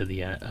and getting to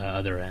the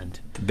other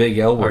end. The big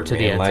L word,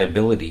 man,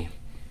 liability.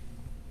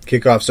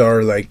 Kickoffs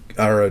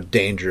are a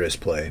dangerous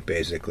play,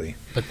 basically.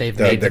 But they've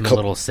made them a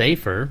little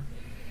safer.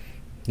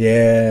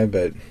 Yeah,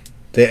 but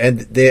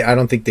they I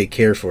don't think they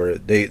care for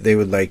it. They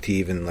would like to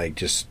even I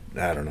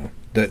don't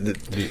know.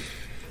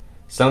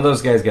 Some of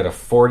those guys got a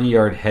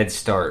 40-yard head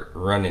start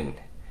running,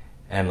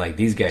 and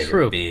these guys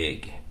are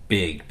big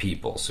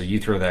people. So you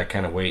throw that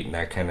kind of weight and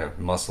that kind of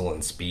muscle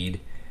and speed.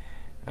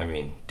 I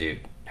mean, dude,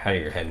 how do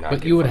your head not?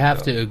 But you would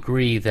have to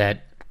agree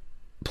that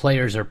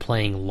players are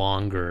playing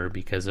longer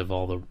because of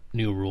all the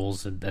new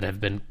rules that have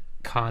been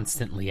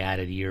constantly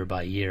added year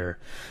by year.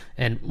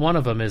 And one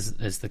of them is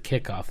the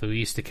kickoff. We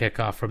used to kick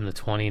off from the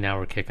 20, now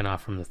we're kicking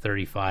off from the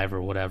 35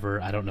 or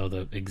whatever. I don't know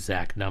the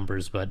exact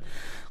numbers, but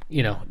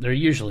they're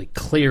usually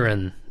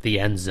clearing the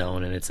end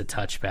zone and it's a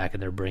touchback,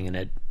 and they're bringing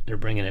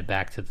it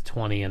back to the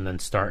 20 and then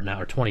starting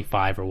out, or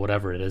 25 or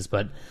whatever it is.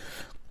 But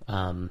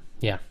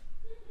yeah.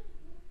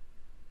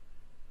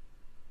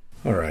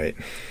 All right.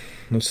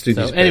 Let's do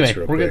these bets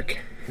real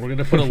quick. We're going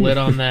to put a lid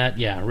on that.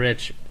 Yeah,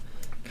 Rich,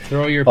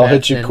 throw your I'll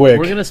bets hit you in. quick.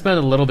 We're going to spend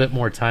a little bit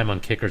more time on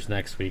kickers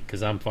next week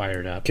because I'm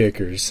fired up.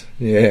 Kickers,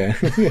 yeah.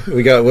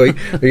 we got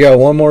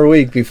one more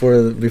week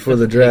before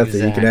the draft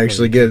that you can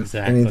actually get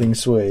anything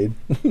swayed.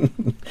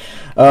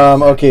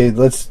 Okay,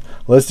 let's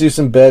do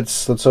some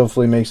bets. Let's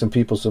hopefully make some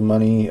people some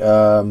money.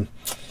 I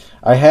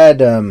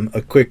had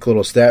a quick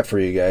little stat for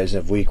you guys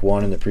of week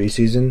 1 in the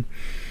preseason.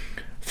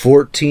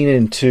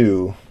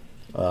 14-2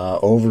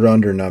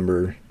 over-under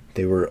number.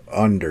 They were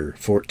under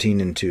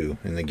 14-2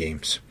 in the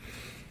games.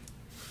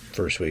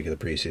 First week of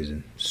the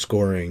preseason.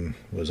 Scoring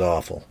was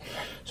awful.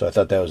 So I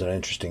thought that was an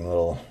interesting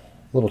little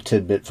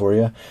tidbit for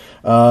you.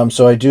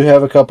 So I do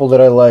have a couple that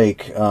I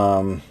like.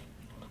 A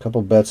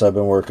couple bets I've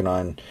been working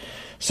on.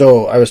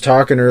 So I was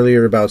talking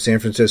earlier about San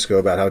Francisco,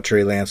 about how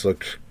Trey Lance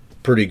looked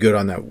pretty good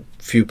on that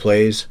few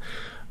plays.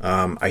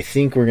 I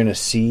think we're going to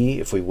see,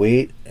 if we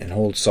wait and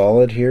hold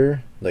solid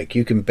here,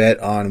 you can bet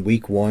on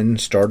week 1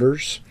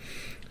 starters.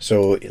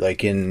 So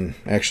in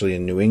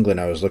New England,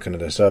 I was looking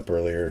this up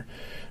earlier.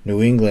 New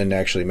England,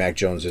 actually, Mac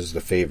Jones is the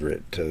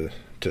favorite to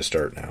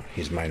start now.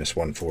 He's minus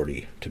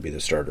 140 to be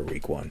the starter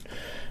week 1.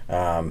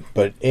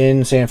 But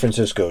in San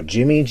Francisco,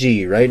 Jimmy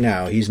G, right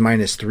now, he's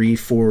minus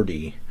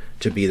 340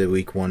 to be the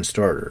week 1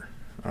 starter.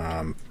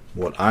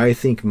 What I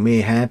think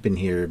may happen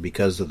here,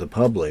 because of the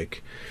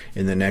public,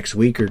 in the next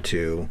week or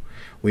two,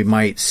 we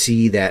might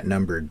see that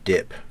number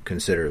dip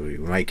considerably.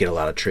 We might get a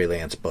lot of Trey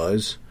Lance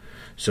buzz.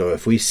 So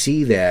if we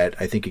see that,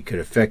 I think it could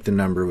affect the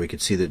number. We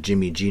could see the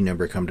Jimmy G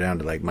number come down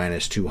to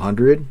minus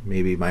 200,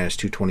 maybe minus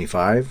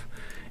 225,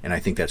 and I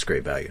think that's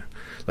great value.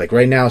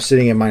 Right now,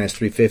 sitting at minus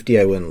 350,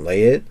 I wouldn't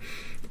lay it,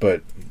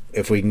 but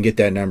if we can get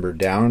that number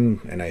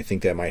down, and I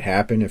think that might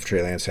happen if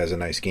Trey Lance has a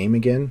nice game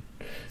again,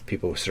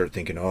 people start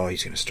thinking, oh,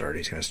 he's going to start,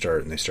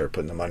 and they start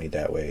putting the money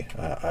that way.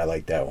 I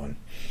like that one.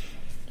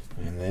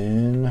 And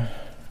then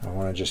I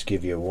want to just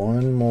give you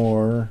one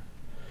more.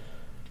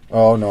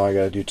 Oh, no, I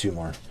got to do 2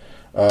 more.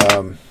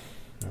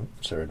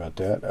 Sorry about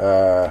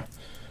that.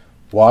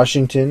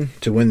 Washington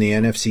to win the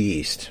NFC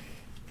East.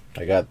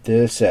 I got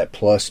this at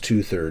plus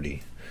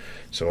 230.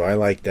 So I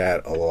like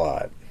that a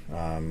lot.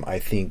 I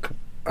think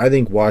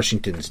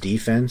Washington's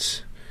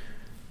defense,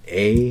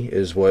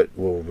 is what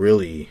will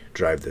really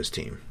drive this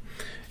team.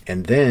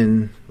 And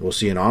then we'll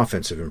see an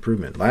offensive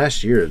improvement.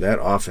 Last year, that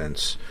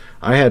offense,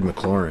 I had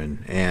McLaurin,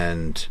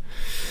 and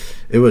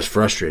it was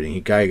frustrating.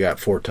 He got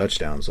 4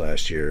 touchdowns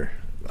last year.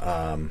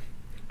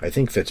 I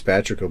think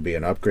Fitzpatrick will be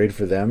an upgrade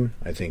for them.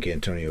 I think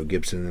Antonio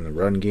Gibson in the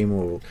run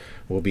game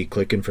will be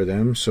clicking for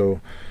them.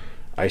 So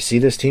I see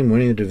this team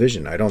winning the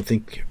division. I don't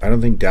think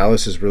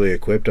Dallas is really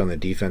equipped on the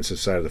defensive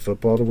side of the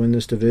football to win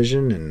this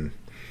division, and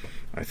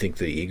I think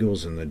the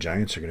Eagles and the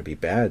Giants are going to be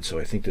bad. So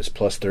I think this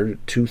plus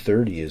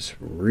 230 is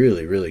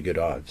really, really good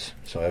odds.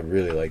 So I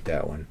really like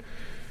that one.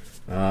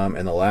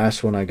 And the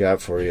last one I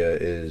got for you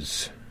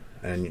is,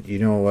 and you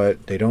know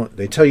what?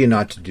 They tell you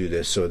not to do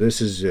this. So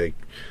this is a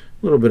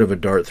little bit of a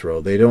dart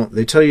throw.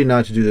 They tell you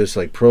not to do this.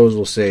 Like pros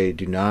will say,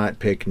 do not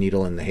pick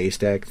needle in the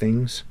haystack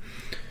things.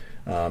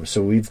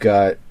 So we've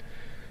got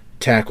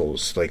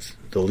tackles, like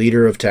the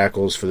leader of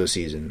tackles for the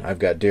season. I've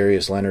got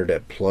Darius Leonard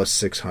at plus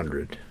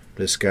 600.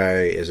 This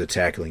guy is a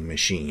tackling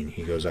machine.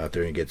 He goes out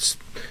there and gets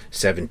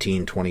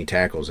 17, 20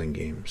 tackles in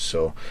games.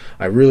 So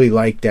I really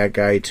like that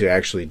guy to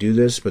actually do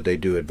this, but they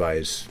do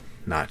advise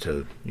not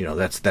to.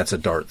 That's a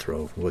dart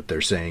throw. What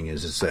they're saying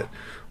is that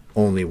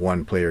only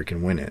one player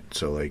can win it.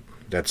 So like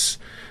that's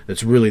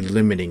really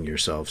limiting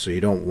yourself. So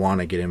you don't want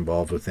to get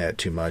involved with that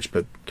too much,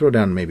 but throw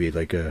down maybe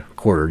like a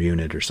quarter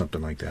unit or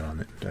something like that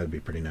on it. That'd be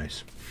pretty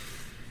nice.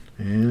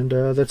 And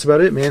that's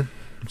about it, man.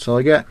 That's all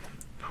I got.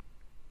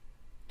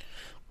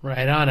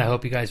 Right on. I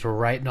hope you guys were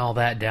writing all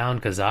that down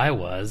because I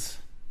was.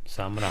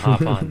 So I'm going to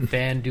hop on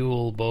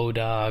FanDuel,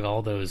 Bodog,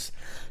 all those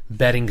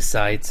betting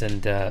sites.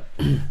 And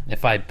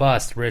if I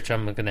bust, Rich,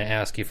 I'm going to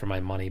ask you for my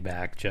money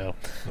back, Joe.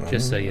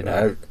 Just so you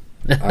know.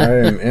 I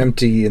am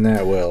empty in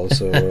that well,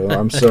 so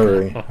I'm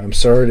sorry. I'm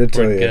sorry to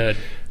tell you.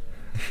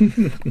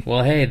 Good.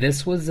 Well, hey,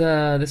 this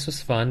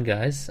was fun,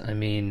 guys. I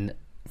mean,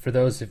 for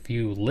those of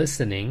you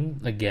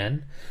listening,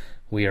 again,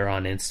 we are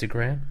on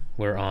Instagram.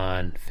 We're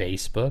on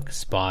Facebook,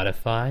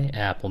 Spotify,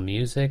 Apple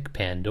Music,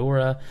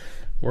 Pandora.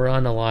 We're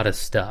on a lot of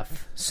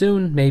stuff.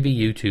 Soon, maybe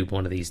YouTube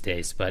one of these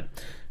days. But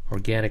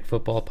Organic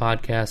Football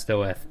Podcast,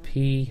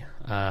 OFP.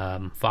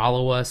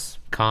 Follow us,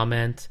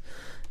 comment,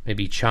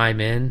 maybe chime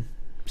in,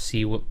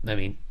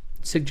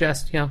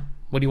 suggest,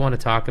 what do you want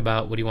to talk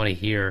about? What do you want to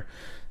hear?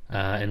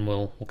 And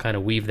we'll kind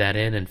of weave that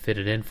in and fit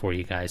it in for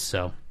you guys.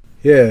 So.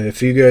 Yeah,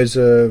 if you guys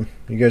want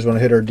to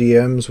hit our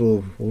DMs,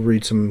 we'll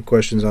read some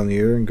questions on the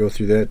air and go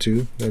through that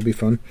too. That'd be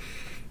fun.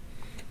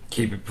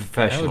 Keep it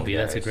professional.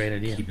 That's a great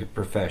idea. Keep it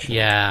professional.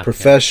 Yeah.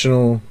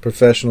 Professional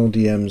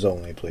DMs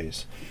only,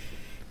 please.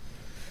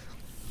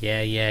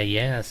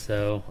 Yeah.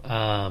 So,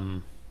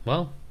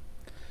 well,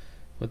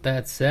 with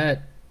that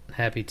said,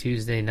 happy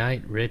Tuesday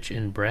night, Rich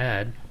and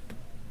Brad.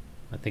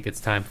 I think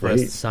it's time for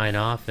us to sign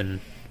off and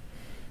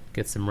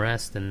get some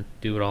rest and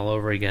do it all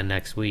over again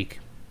next week.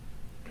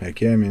 Heck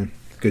yeah, man.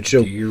 Good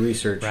show. Do your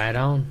research. Right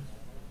on.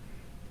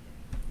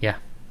 Yeah.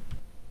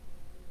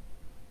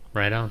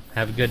 Right on.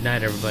 Have a good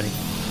night, everybody.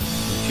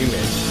 You,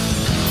 man.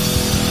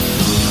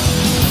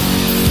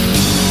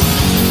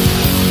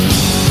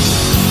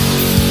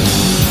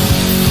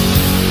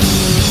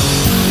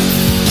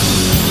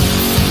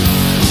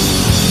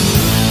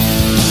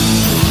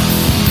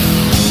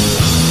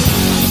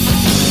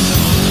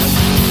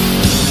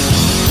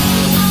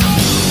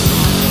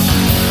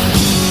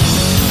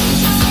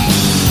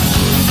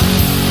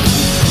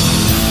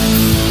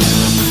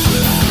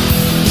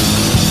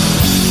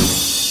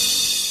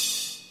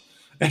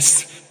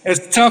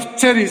 It's tough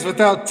titties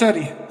without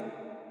Teddy.